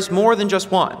that there is more than just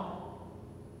one.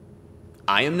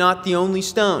 I am not the only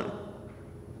stone.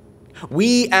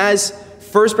 We, as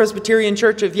First Presbyterian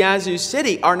Church of Yazoo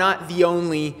City, are not the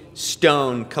only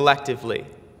stone collectively.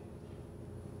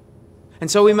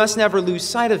 And so we must never lose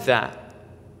sight of that.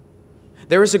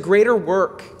 There is a greater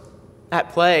work at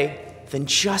play than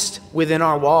just within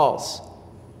our walls.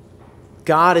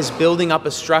 God is building up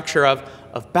a structure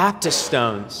of Baptist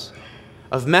stones,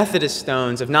 of Methodist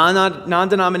stones, of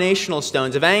non-denominational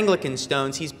stones, of Anglican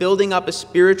stones. He's building up a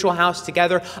spiritual house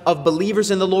together of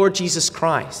believers in the Lord Jesus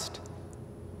Christ.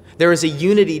 There is a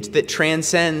unity that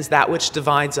transcends that which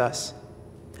divides us.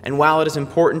 And while it is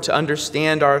important to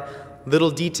understand our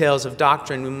little details of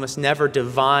doctrine, we must never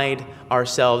divide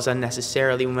ourselves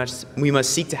unnecessarily. We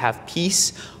must seek to have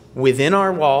peace within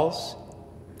our walls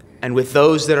and with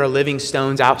those that are living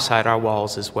stones outside our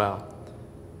walls as well.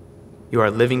 You are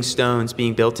living stones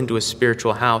being built into a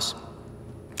spiritual house.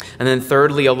 And then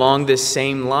thirdly, along this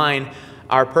same line,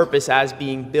 our purpose as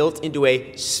being built into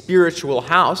a spiritual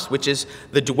house, which is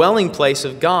the dwelling place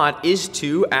of God, is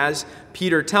to, as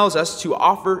Peter tells us, to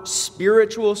offer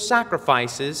spiritual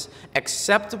sacrifices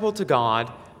acceptable to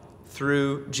God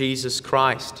through Jesus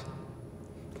Christ.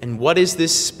 And what is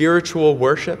this spiritual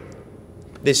worship?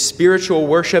 This spiritual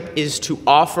worship is to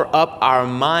offer up our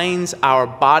minds, our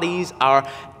bodies, our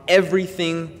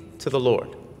everything to the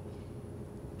Lord.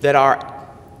 That our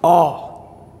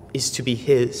all is to be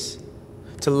His,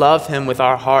 to love Him with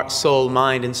our heart, soul,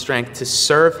 mind, and strength, to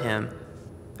serve Him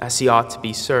as He ought to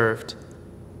be served.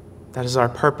 That is our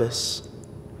purpose.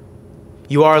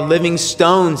 You are living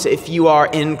stones if you are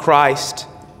in Christ.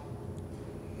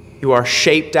 You are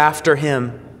shaped after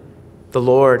Him, the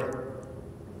Lord.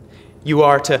 You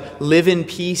are to live in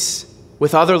peace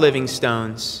with other living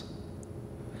stones,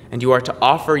 and you are to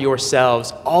offer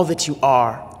yourselves, all that you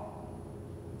are,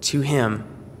 to Him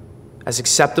as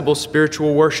acceptable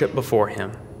spiritual worship before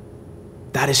Him.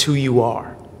 That is who you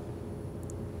are.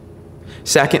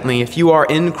 Secondly, if you are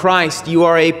in Christ, you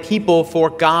are a people for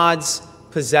God's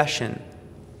possession.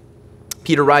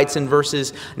 Peter writes in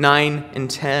verses 9 and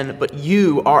 10, "But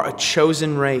you are a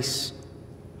chosen race,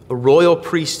 a royal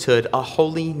priesthood, a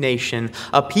holy nation,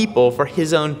 a people for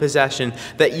His own possession,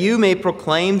 that you may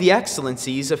proclaim the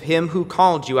excellencies of Him who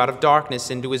called you out of darkness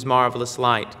into His marvelous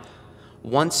light.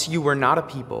 Once you were not a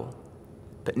people,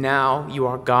 but now you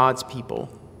are God's people.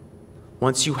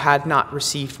 Once you had not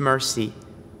received mercy,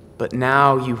 but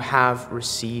now you have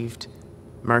received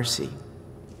mercy."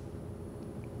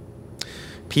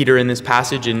 Peter, in this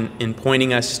passage, in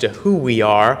pointing us to who we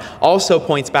are, also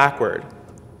points backward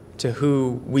to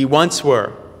who we once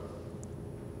were.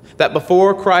 That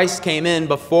before Christ came in,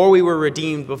 before we were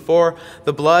redeemed, before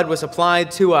the blood was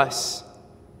applied to us,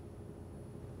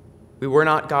 we were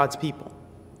not God's people.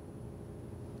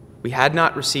 We had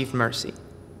not received mercy.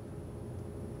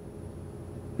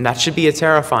 And that should be a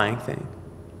terrifying thing.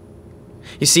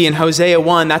 You see, in Hosea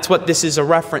 1, that's what this is a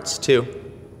reference to.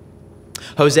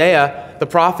 Hosea, the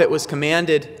prophet, was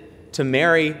commanded to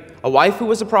marry a wife who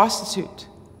was a prostitute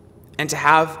and to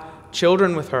have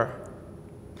children with her.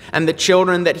 And the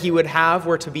children that he would have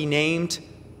were to be named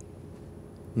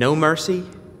No Mercy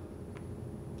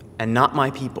and Not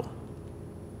My People.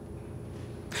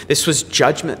 This was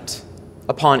judgment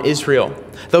upon Israel.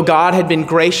 Though God had been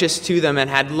gracious to them and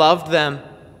had loved them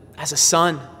as a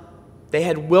son, they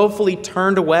had willfully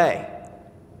turned away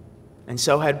and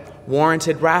so had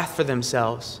warranted wrath for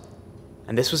themselves.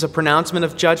 And this was a pronouncement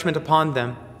of judgment upon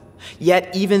them.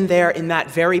 Yet even there in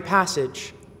that very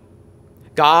passage,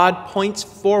 God points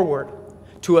forward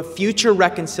to a future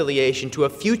reconciliation, to a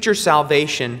future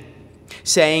salvation,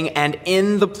 saying, "And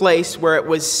in the place where it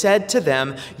was said to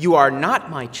them, 'You are not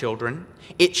my children,'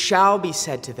 it shall be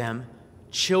said to them,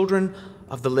 'Children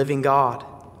of the living God.'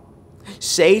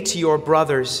 Say to your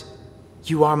brothers,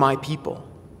 'You are my people,'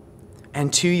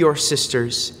 and to your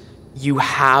sisters, 'You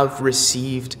have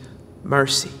received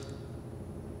mercy.'"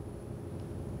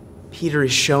 Peter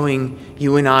is showing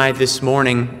you and I this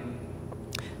morning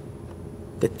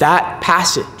that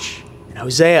passage in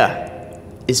Hosea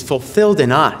is fulfilled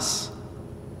in us.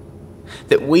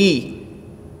 That we,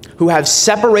 who have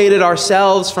separated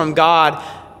ourselves from God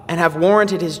and have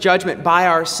warranted His judgment by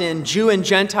our sin, Jew and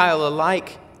Gentile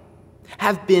alike,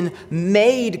 have been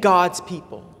made God's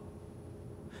people.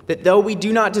 That though we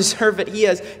do not deserve it, He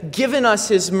has given us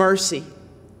His mercy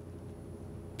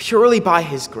purely by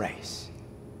His grace,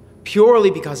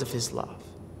 purely because of His love.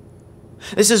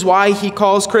 This is why He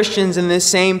calls Christians in this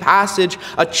same passage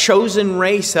a chosen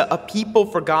race, a people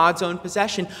for God's own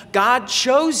possession. God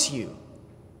chose you.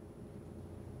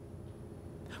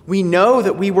 We know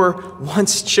that we were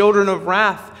once children of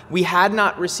wrath. We had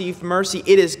not received mercy.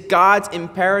 It is God's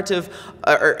imperative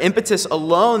or impetus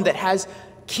alone that has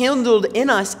kindled in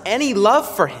us any love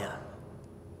for Him.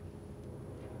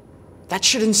 That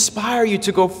should inspire you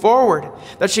to go forward.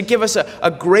 That should give us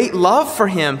a great love for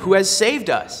Him who has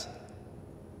saved us,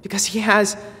 because He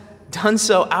has done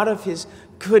so out of His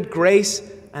good grace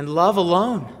and love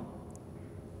alone.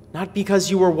 Not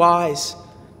because you were wise,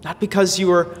 not because you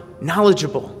were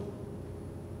knowledgeable,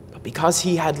 but because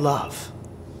He had love.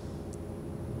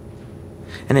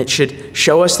 And it should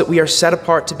show us that we are set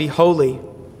apart to be holy.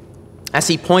 As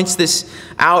he points this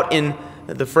out in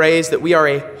the phrase that we are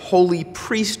a holy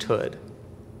priesthood.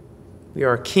 We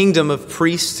are a kingdom of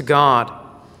priests to God.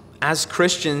 As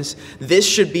Christians, this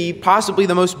should be possibly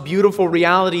the most beautiful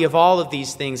reality of all of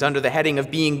these things under the heading of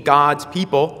being God's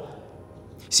people.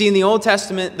 See, in the Old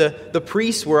Testament, the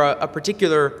priests were a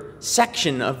particular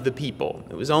section of the people.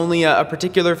 It was only a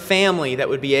particular family that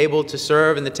would be able to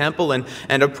serve in the temple and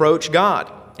approach God.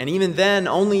 And even then,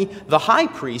 only the high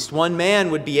priest, one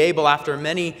man, would be able, after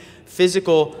many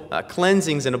physical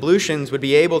cleansings and ablutions, would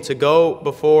be able to go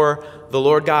before the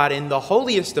Lord God in the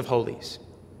holiest of holies.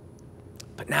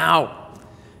 But now,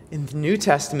 in the New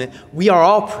Testament, we are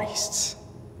all priests.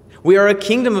 We are a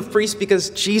kingdom of priests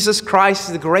because Jesus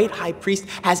Christ, the great high priest,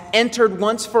 has entered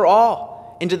once for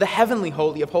all into the heavenly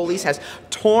holy of holies, has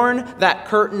torn that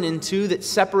curtain in two that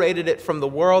separated it from the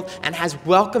world, and has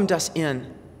welcomed us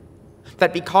in.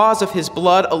 That because of his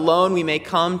blood alone we may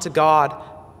come to God,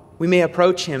 we may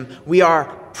approach him. We are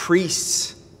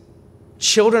priests,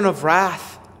 children of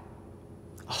wrath,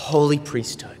 a holy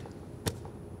priesthood.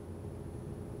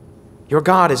 Your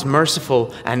God is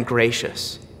merciful and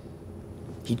gracious.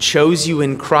 He chose you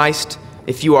in Christ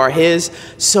if you are his,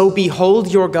 so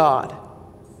behold your God.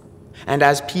 And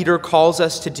as Peter calls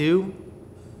us to do,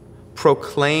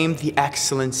 proclaim the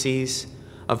excellencies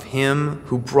of him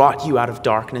who brought you out of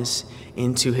darkness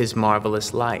into his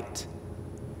marvelous light.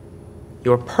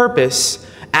 Your purpose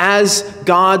as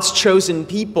God's chosen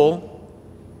people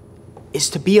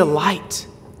is to be a light,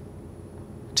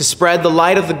 to spread the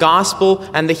light of the gospel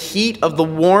and the heat of the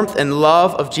warmth and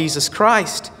love of Jesus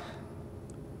Christ.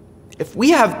 If we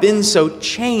have been so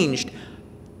changed,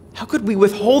 how could we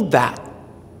withhold that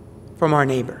from our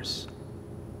neighbors?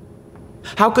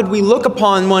 How could we look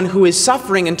upon one who is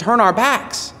suffering and turn our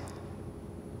backs?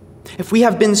 If we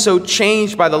have been so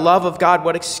changed by the love of God,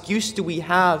 what excuse do we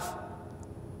have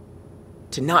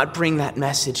to not bring that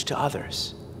message to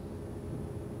others?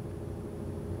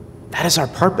 That is our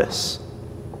purpose.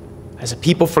 As a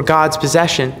people for God's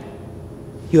possession,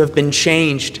 you have been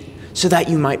changed so that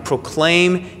you might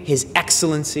proclaim his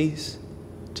excellencies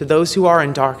to those who are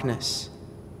in darkness,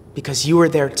 because you are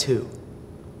there too.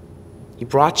 He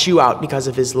brought you out because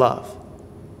of his love.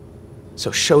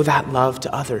 So show that love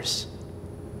to others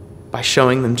by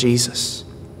showing them Jesus.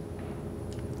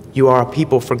 You are a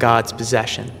people for God's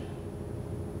possession.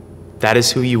 That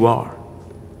is who you are.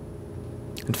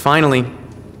 And finally,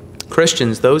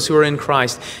 Christians, those who are in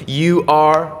Christ, you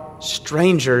are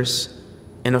strangers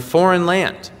in a foreign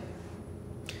land.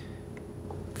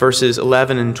 Verses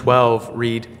 11 and 12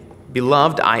 read,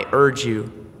 "Beloved, I urge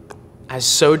you, as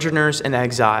sojourners and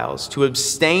exiles, to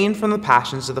abstain from the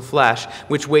passions of the flesh,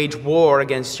 which wage war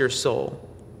against your soul.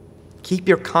 Keep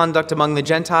your conduct among the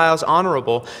Gentiles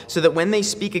honorable, so that when they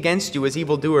speak against you as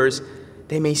evildoers,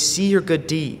 they may see your good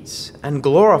deeds and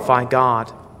glorify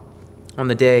God on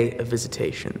the day of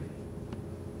visitation."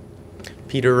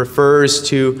 Peter refers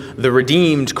to the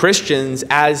redeemed Christians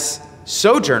as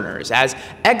sojourners, as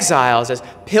exiles, as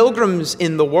pilgrims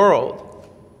in the world,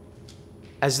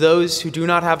 as those who do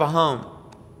not have a home,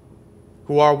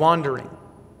 who are wandering,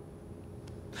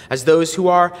 as those who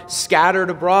are scattered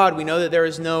abroad. We know that there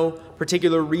is no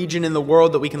particular region in the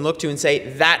world that we can look to and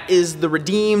say, that is the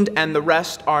redeemed and the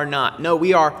rest are not. No,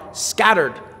 we are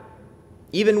scattered.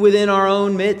 Even within our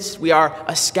own midst, we are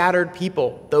a scattered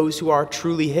people, those who are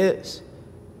truly his.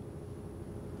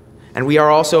 And we are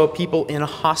also a people in a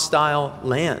hostile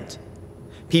land,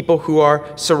 people who are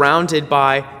surrounded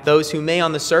by those who may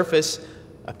on the surface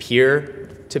appear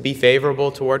to be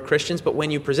favorable toward Christians, but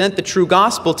when you present the true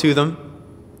gospel to them,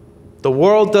 the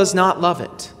world does not love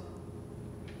it.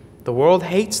 The world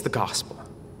hates the gospel.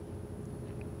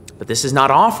 But this is not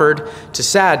offered to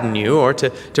sadden you or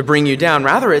to bring you down.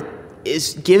 Rather, it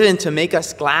is given to make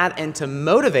us glad and to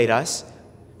motivate us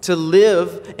to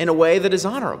live in a way that is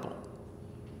honorable.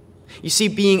 You see,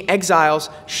 being exiles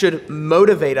should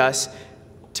motivate us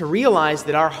to realize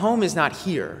that our home is not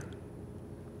here.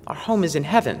 Our home is in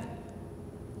heaven.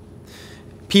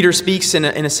 Peter speaks in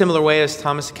a similar way as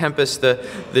Thomas Kempis,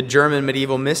 the German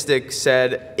medieval mystic,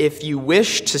 said, "If you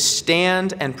wish to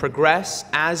stand and progress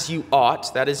as you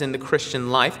ought," that is in the Christian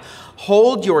life,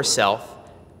 "hold yourself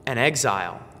an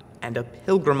exile and a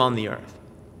pilgrim on the earth."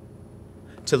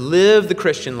 To live the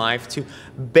Christian life, to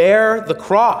bear the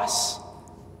cross,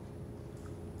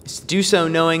 is to do so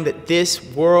knowing that this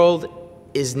world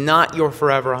is not your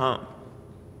forever home.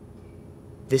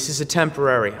 This is a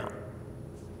temporary home.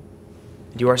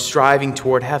 You are striving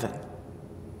toward heaven.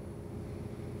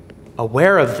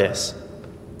 Aware of this,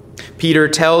 Peter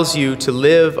tells you to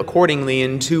live accordingly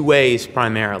in two ways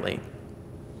primarily.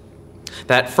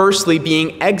 That firstly,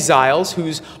 being exiles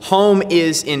whose home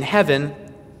is in heaven,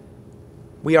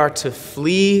 we are to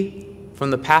flee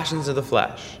from the passions of the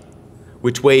flesh,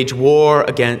 which wage war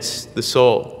against the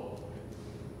soul.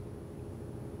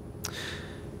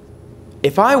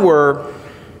 If I were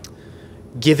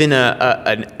given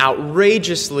an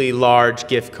outrageously large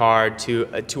gift card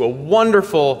to a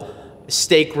wonderful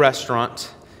steak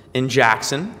restaurant in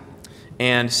Jackson,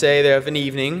 and say there of an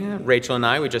evening, Rachel and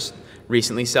I, we just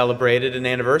recently celebrated an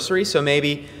anniversary, so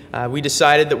maybe we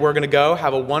decided that we're going to go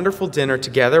have a wonderful dinner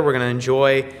together. We're going to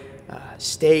enjoy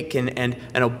steak and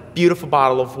a beautiful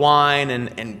bottle of wine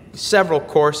and several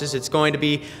courses. It's going to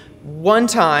be one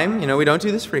time, we don't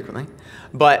do this frequently,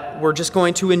 but we're just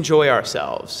going to enjoy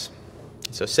ourselves.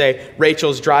 So say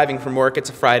Rachel's driving from work, it's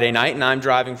a Friday night, and I'm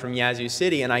driving from Yazoo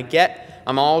City, and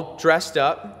I'm all dressed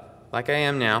up, like I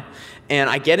am now, and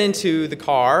I get into the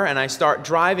car, and I start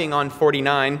driving on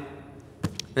 49,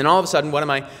 then all of a sudden, what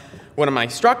am I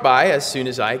struck by as soon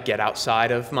as I get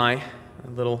outside of my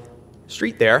little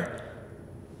street there?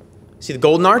 See the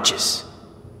golden arches.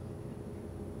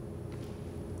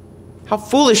 How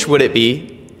foolish would it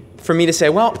be for me to say,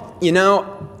 well,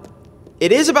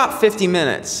 it is about 50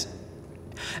 minutes,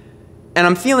 and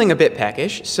I'm feeling a bit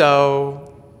peckish,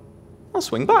 so I'll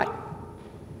swing by.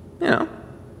 I'll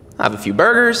have a few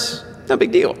burgers, no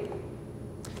big deal.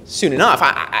 Soon enough,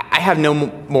 I have no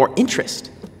more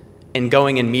interest in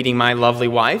going and meeting my lovely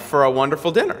wife for a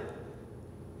wonderful dinner,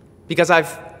 because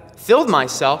I've filled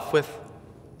myself with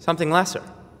something lesser.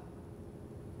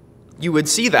 You would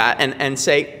see that and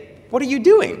say, what are you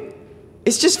doing?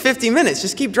 It's just 50 minutes.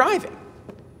 Just keep driving.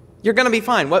 You're going to be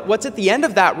fine. What's at the end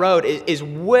of that road is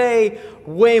way,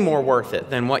 way more worth it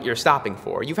than what you're stopping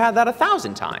for. You've had that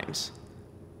 1,000 times.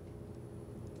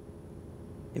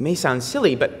 It may sound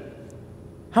silly, but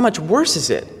how much worse is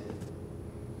it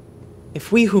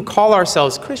if we who call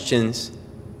ourselves Christians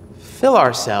fill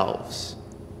ourselves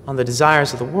on the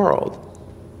desires of the world?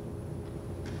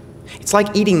 It's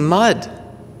like eating mud.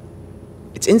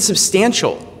 It's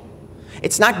insubstantial.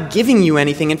 It's not giving you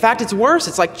anything. In fact, it's worse.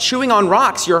 It's like chewing on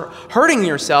rocks. You're hurting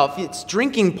yourself. It's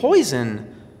drinking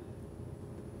poison.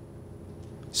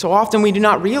 So often we do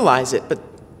not realize it, but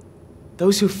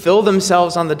those who fill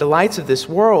themselves on the delights of this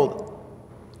world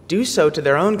do so to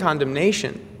their own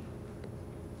condemnation.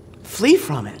 Flee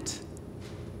from it.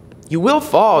 You will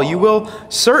fall. You will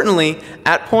certainly,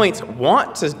 at points,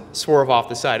 want to swerve off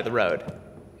the side of the road.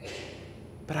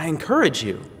 But I encourage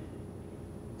you,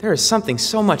 there is something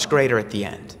so much greater at the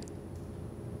end.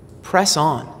 Press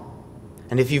on.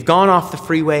 And if you've gone off the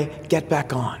freeway, get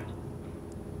back on.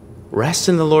 Rest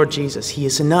in the Lord Jesus. He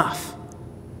is enough.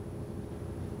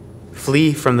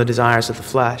 Flee from the desires of the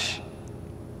flesh.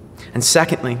 And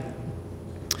secondly,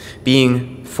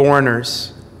 being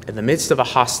foreigners in the midst of a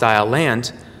hostile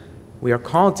land, we are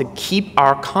called to keep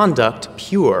our conduct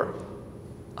pure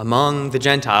among the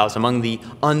Gentiles, among the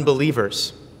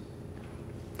unbelievers.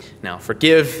 Now,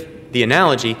 forgive the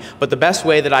analogy, but the best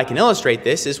way that I can illustrate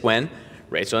this is when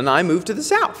Rachel and I moved to the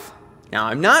South. Now,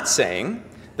 I'm not saying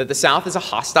that the South is a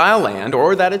hostile land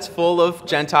or that it's full of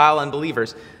Gentile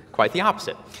unbelievers. Quite the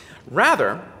opposite.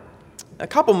 Rather, a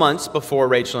couple months before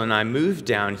Rachel and I moved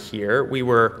down here,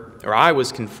 I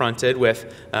was confronted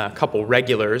with a couple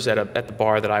regulars at the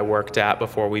bar that I worked at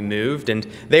before we moved, and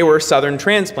they were Southern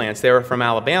transplants. They were from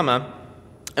Alabama,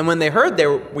 and when they heard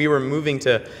we were moving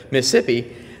to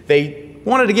Mississippi, they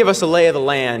wanted to give us a lay of the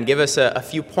land, give us a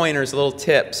few pointers, little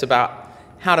tips about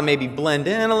how to maybe blend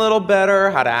in a little better,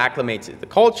 how to acclimate to the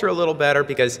culture a little better,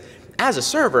 because as a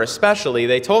server especially,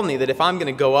 they told me that if I'm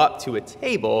going to go up to a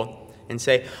table and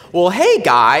say, well, hey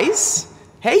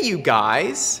you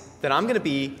guys, that I'm going to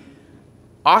be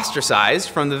ostracized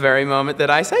from the very moment that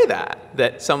I say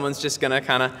that someone's just going to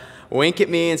kind of wink at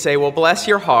me and say, well, bless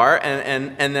your heart,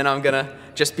 and then I'm going to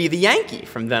just be the Yankee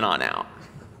from then on out.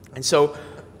 And so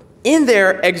in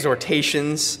their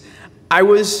exhortations, I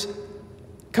was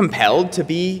compelled to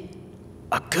be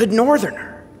a good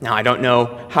Northerner. Now, I don't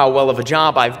know how well of a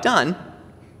job I've done,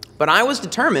 but I was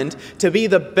determined to be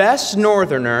the best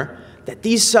Northerner that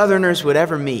these Southerners would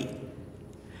ever meet.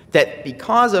 That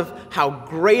because of how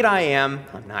great I am,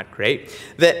 I'm not great,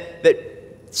 that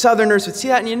Southerners would see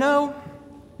that and,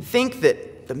 think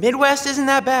that the Midwest isn't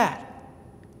that bad.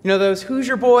 Those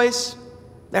Hoosier boys,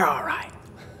 they're all right.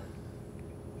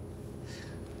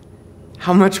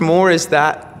 How much more is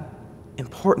that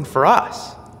important for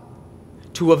us?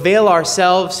 To avail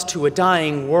ourselves to a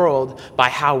dying world by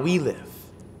how we live,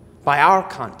 by our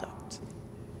conduct.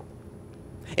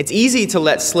 It's easy to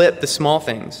let slip the small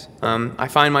things. I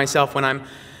find myself when I'm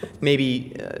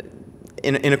maybe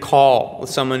in a call with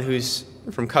someone who's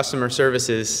from customer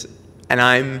services and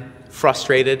I'm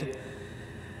frustrated,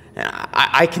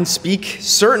 I can speak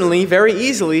certainly very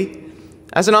easily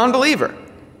as an unbeliever.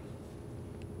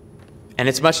 And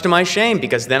it's much to my shame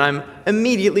because then I'm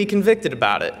immediately convicted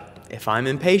about it if I'm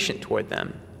impatient toward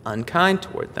them, unkind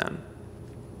toward them.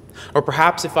 Or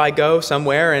perhaps if I go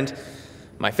somewhere and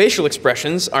my facial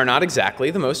expressions are not exactly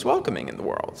the most welcoming in the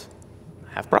world.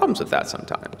 I have problems with that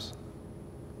sometimes.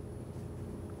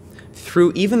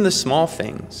 Through even the small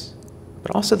things,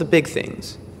 but also the big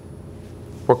things,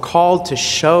 we're called to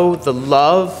show the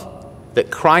love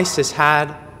that Christ has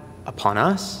had upon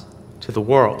us to the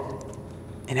world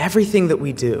in everything that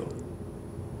we do,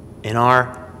 in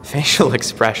our facial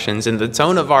expressions and the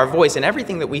tone of our voice and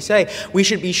everything that we say, we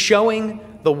should be showing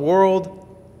the world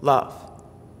love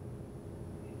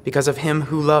because of him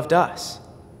who loved us.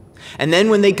 And then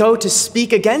when they go to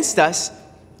speak against us,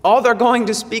 all they're going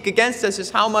to speak against us is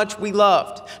how much we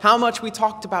loved, how much we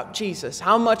talked about Jesus,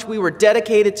 how much we were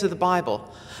dedicated to the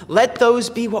Bible. Let those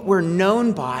be what we're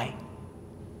known by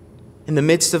in the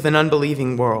midst of an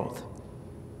unbelieving world.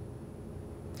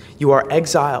 You are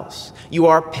exiles. You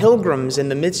are pilgrims in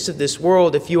the midst of this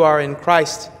world if you are in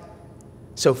Christ.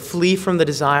 So flee from the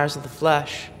desires of the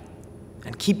flesh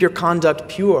and keep your conduct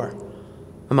pure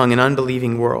among an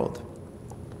unbelieving world.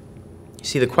 You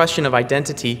see, the question of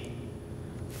identity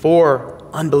for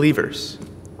unbelievers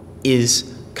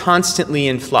is constantly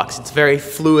in flux. It's a very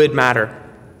fluid matter.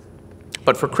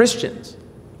 But for Christians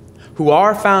who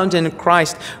are found in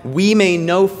Christ, we may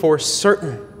know for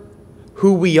certain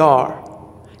who we are,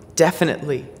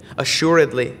 definitely,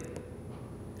 assuredly.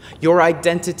 Your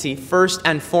identity, first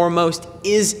and foremost,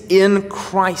 is in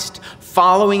Christ.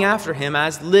 Following after him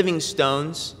as living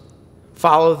stones,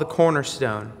 follow the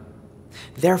cornerstone.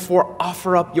 Therefore,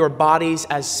 offer up your bodies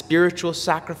as spiritual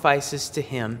sacrifices to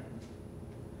him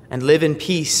and live in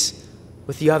peace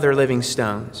with the other living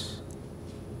stones.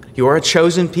 You are a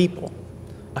chosen people,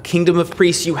 a kingdom of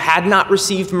priests. You had not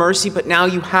received mercy, but now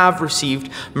you have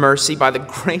received mercy. By the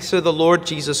grace of the Lord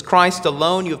Jesus Christ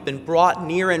alone, you have been brought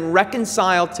near and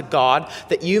reconciled to God,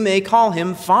 that you may call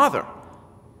him Father.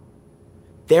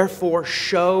 Therefore,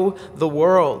 show the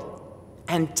world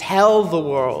and tell the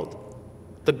world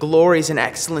the glories and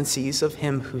excellencies of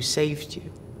him who saved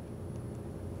you.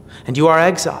 And you are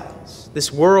exiles.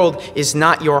 This world is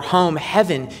not your home.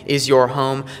 Heaven is your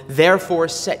home. Therefore,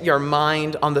 set your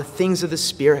mind on the things of the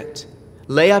Spirit.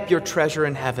 Lay up your treasure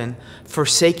in heaven,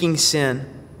 forsaking sin.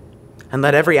 And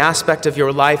let every aspect of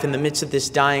your life in the midst of this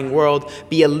dying world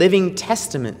be a living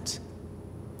testament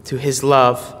to his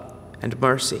love and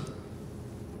mercy.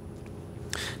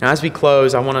 Now, as we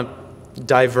close, I want to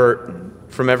divert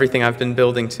from everything I've been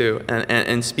building to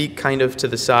and speak kind of to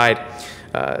the side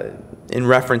in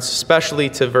reference especially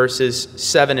to verses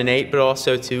 7 and 8, but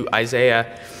also to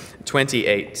Isaiah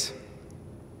 28.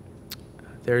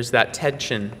 There's that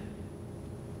tension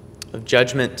of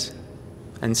judgment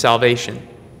and salvation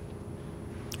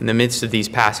in the midst of these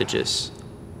passages.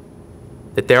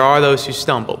 That there are those who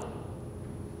stumble,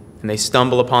 and they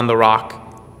stumble upon the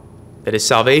rock that is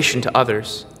salvation to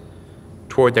others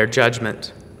toward their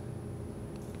judgment.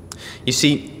 You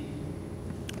see,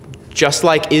 just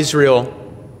like Israel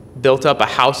built up a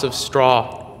house of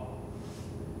straw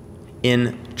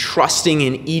in trusting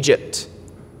in Egypt,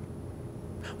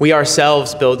 we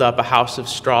ourselves build up a house of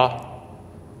straw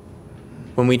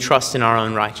when we trust in our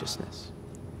own righteousness,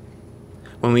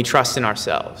 when we trust in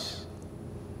ourselves,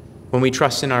 when we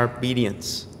trust in our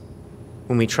obedience,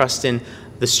 when we trust in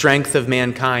the strength of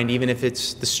mankind, even if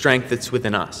it's the strength that's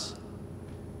within us.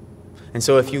 And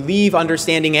so if you leave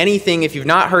understanding anything, if you've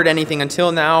not heard anything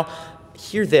until now,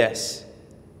 hear this.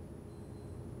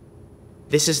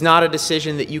 This is not a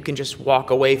decision that you can just walk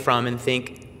away from and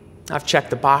think, I've checked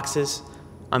the boxes,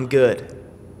 I'm good.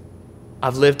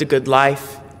 I've lived a good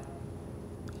life.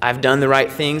 I've done the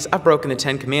right things. I've broken the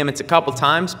 10 Commandments a couple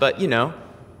times, but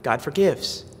God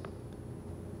forgives.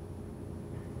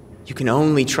 You can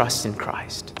only trust in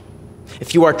Christ.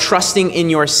 If you are trusting in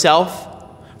yourself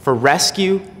for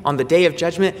rescue on the day of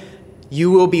judgment,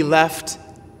 you will be left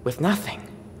with nothing.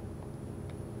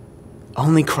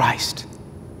 Only Christ.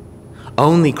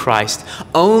 Only Christ.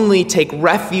 Only take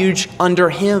refuge under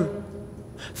him.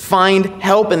 Find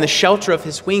help in the shelter of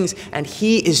his wings, and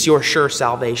he is your sure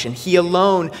salvation. He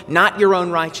alone, not your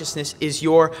own righteousness, is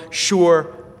your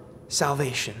sure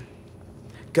salvation.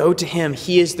 Go to him.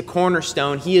 He is the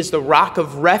cornerstone. He is the rock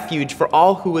of refuge for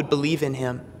all who would believe in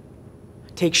him.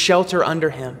 Take shelter under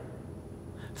him.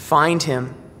 Find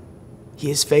him. He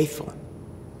is faithful.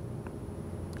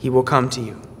 He will come to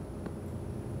you.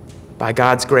 By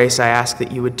God's grace, I ask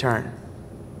that you would turn,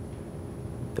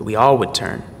 that we all would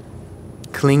turn,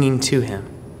 clinging to him,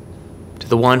 to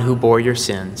the one who bore your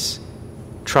sins,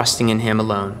 trusting in him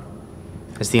alone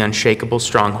as the unshakable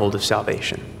stronghold of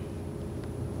salvation.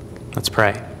 Let's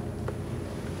pray.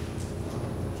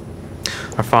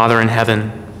 Our Father in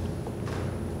heaven,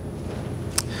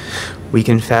 we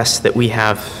confess that we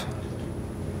have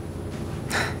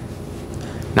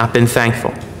not been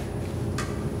thankful.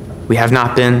 We have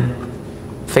not been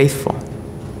faithful.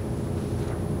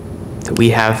 That we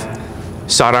have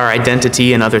sought our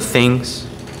identity in other things.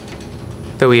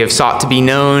 That we have sought to be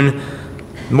known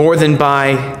more than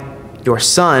by your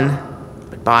Son,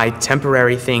 but by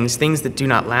temporary things, things that do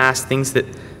not last, things that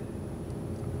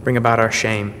bring about our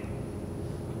shame.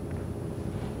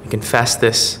 We confess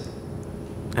this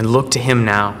and look to him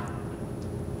now,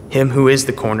 him who is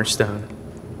the cornerstone,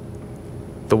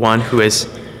 the one who has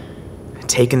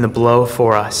taken the blow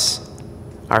for us,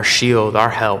 our shield,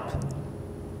 our help.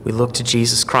 We look to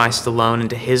Jesus Christ alone and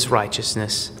to his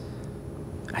righteousness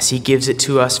as he gives it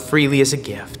to us freely as a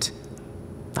gift,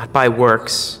 not by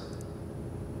works,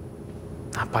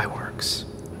 not by works.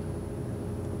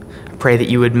 I pray that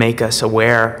you would make us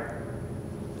aware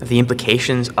of the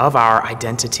implications of our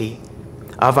identity,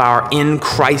 of our in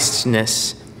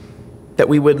Christness, that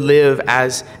we would live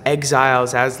as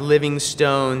exiles, as living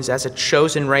stones, as a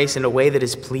chosen race in a way that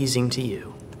is pleasing to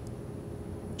you.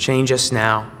 Change us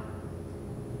now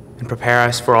and prepare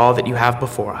us for all that you have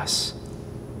before us.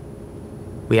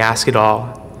 We ask it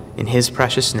all in his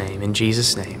precious name, in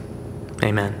Jesus' name.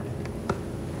 Amen.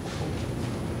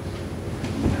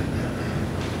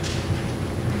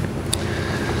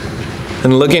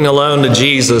 And looking alone to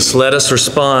Jesus, let us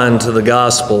respond to the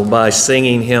gospel by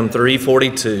singing hymn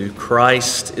 342,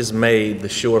 Christ is made the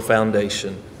sure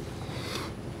foundation.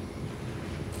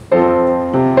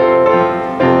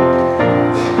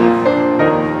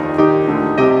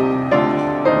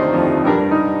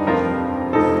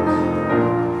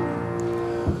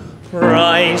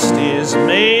 Christ is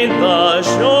made the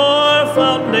sure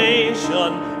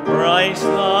foundation, Christ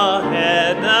the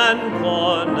head and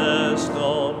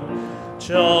cornerstone,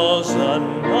 chosen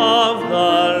of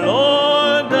the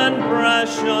Lord and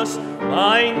precious,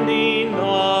 binding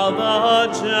all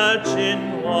the church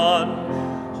in one.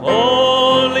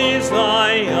 Holy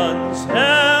Zion's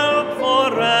help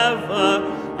forever,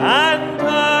 and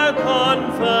her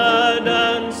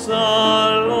confidence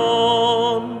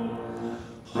alone.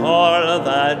 All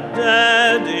that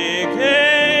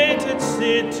dedicated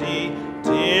city,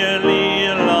 dearly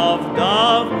loved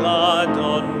of God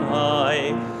on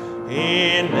high,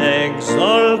 in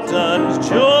exultant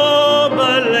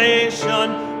jubilation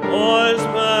pours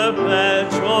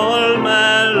perpetual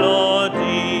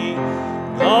melody.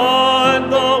 God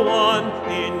the one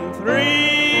in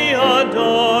three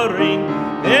adoring,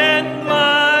 in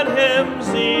glad hymns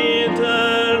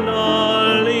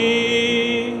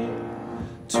eternally.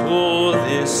 To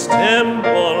this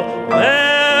temple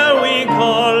where we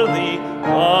call thee,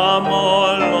 come,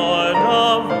 O Lord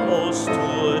of hosts,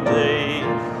 today.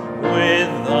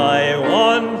 With thy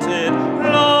wonted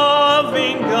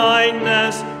loving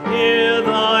kindness, hear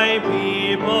thy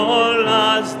people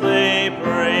as they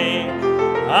pray,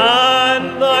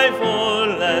 and thy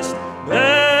fullest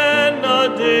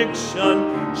benediction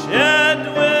shed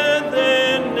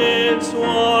within its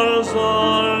walls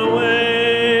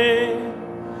alway.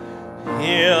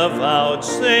 Here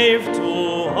vouchsafe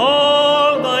to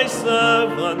all thy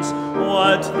servants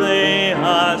what they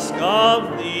ask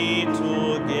of thee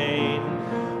to gain,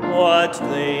 what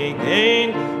they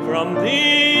gain from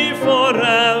thee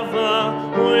forever,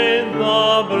 with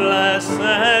the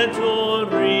blessed to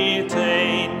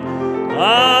retain,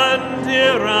 and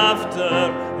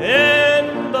hereafter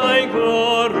in thy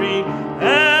glory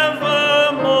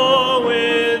evermore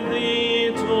with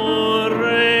thee to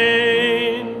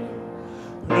reign.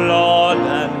 Lord,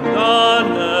 and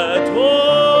honor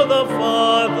to the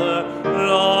Father,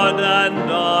 Lord,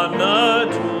 and honor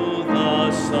to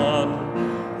the Son,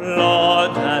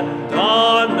 Lord, and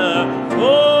honor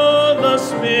to the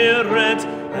Spirit,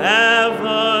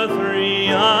 ever three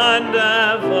and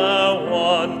ever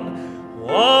one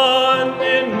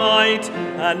in might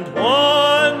and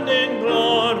one in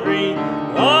glory,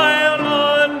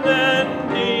 while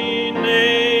unending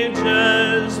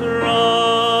ages run.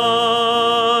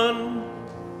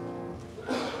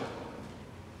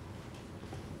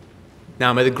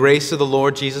 Now may the grace of the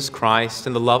Lord Jesus Christ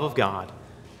and the love of God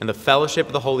and the fellowship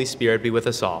of the Holy Spirit be with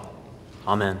us all.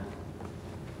 Amen.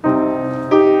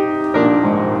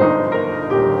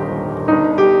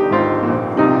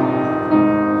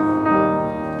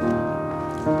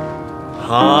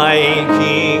 I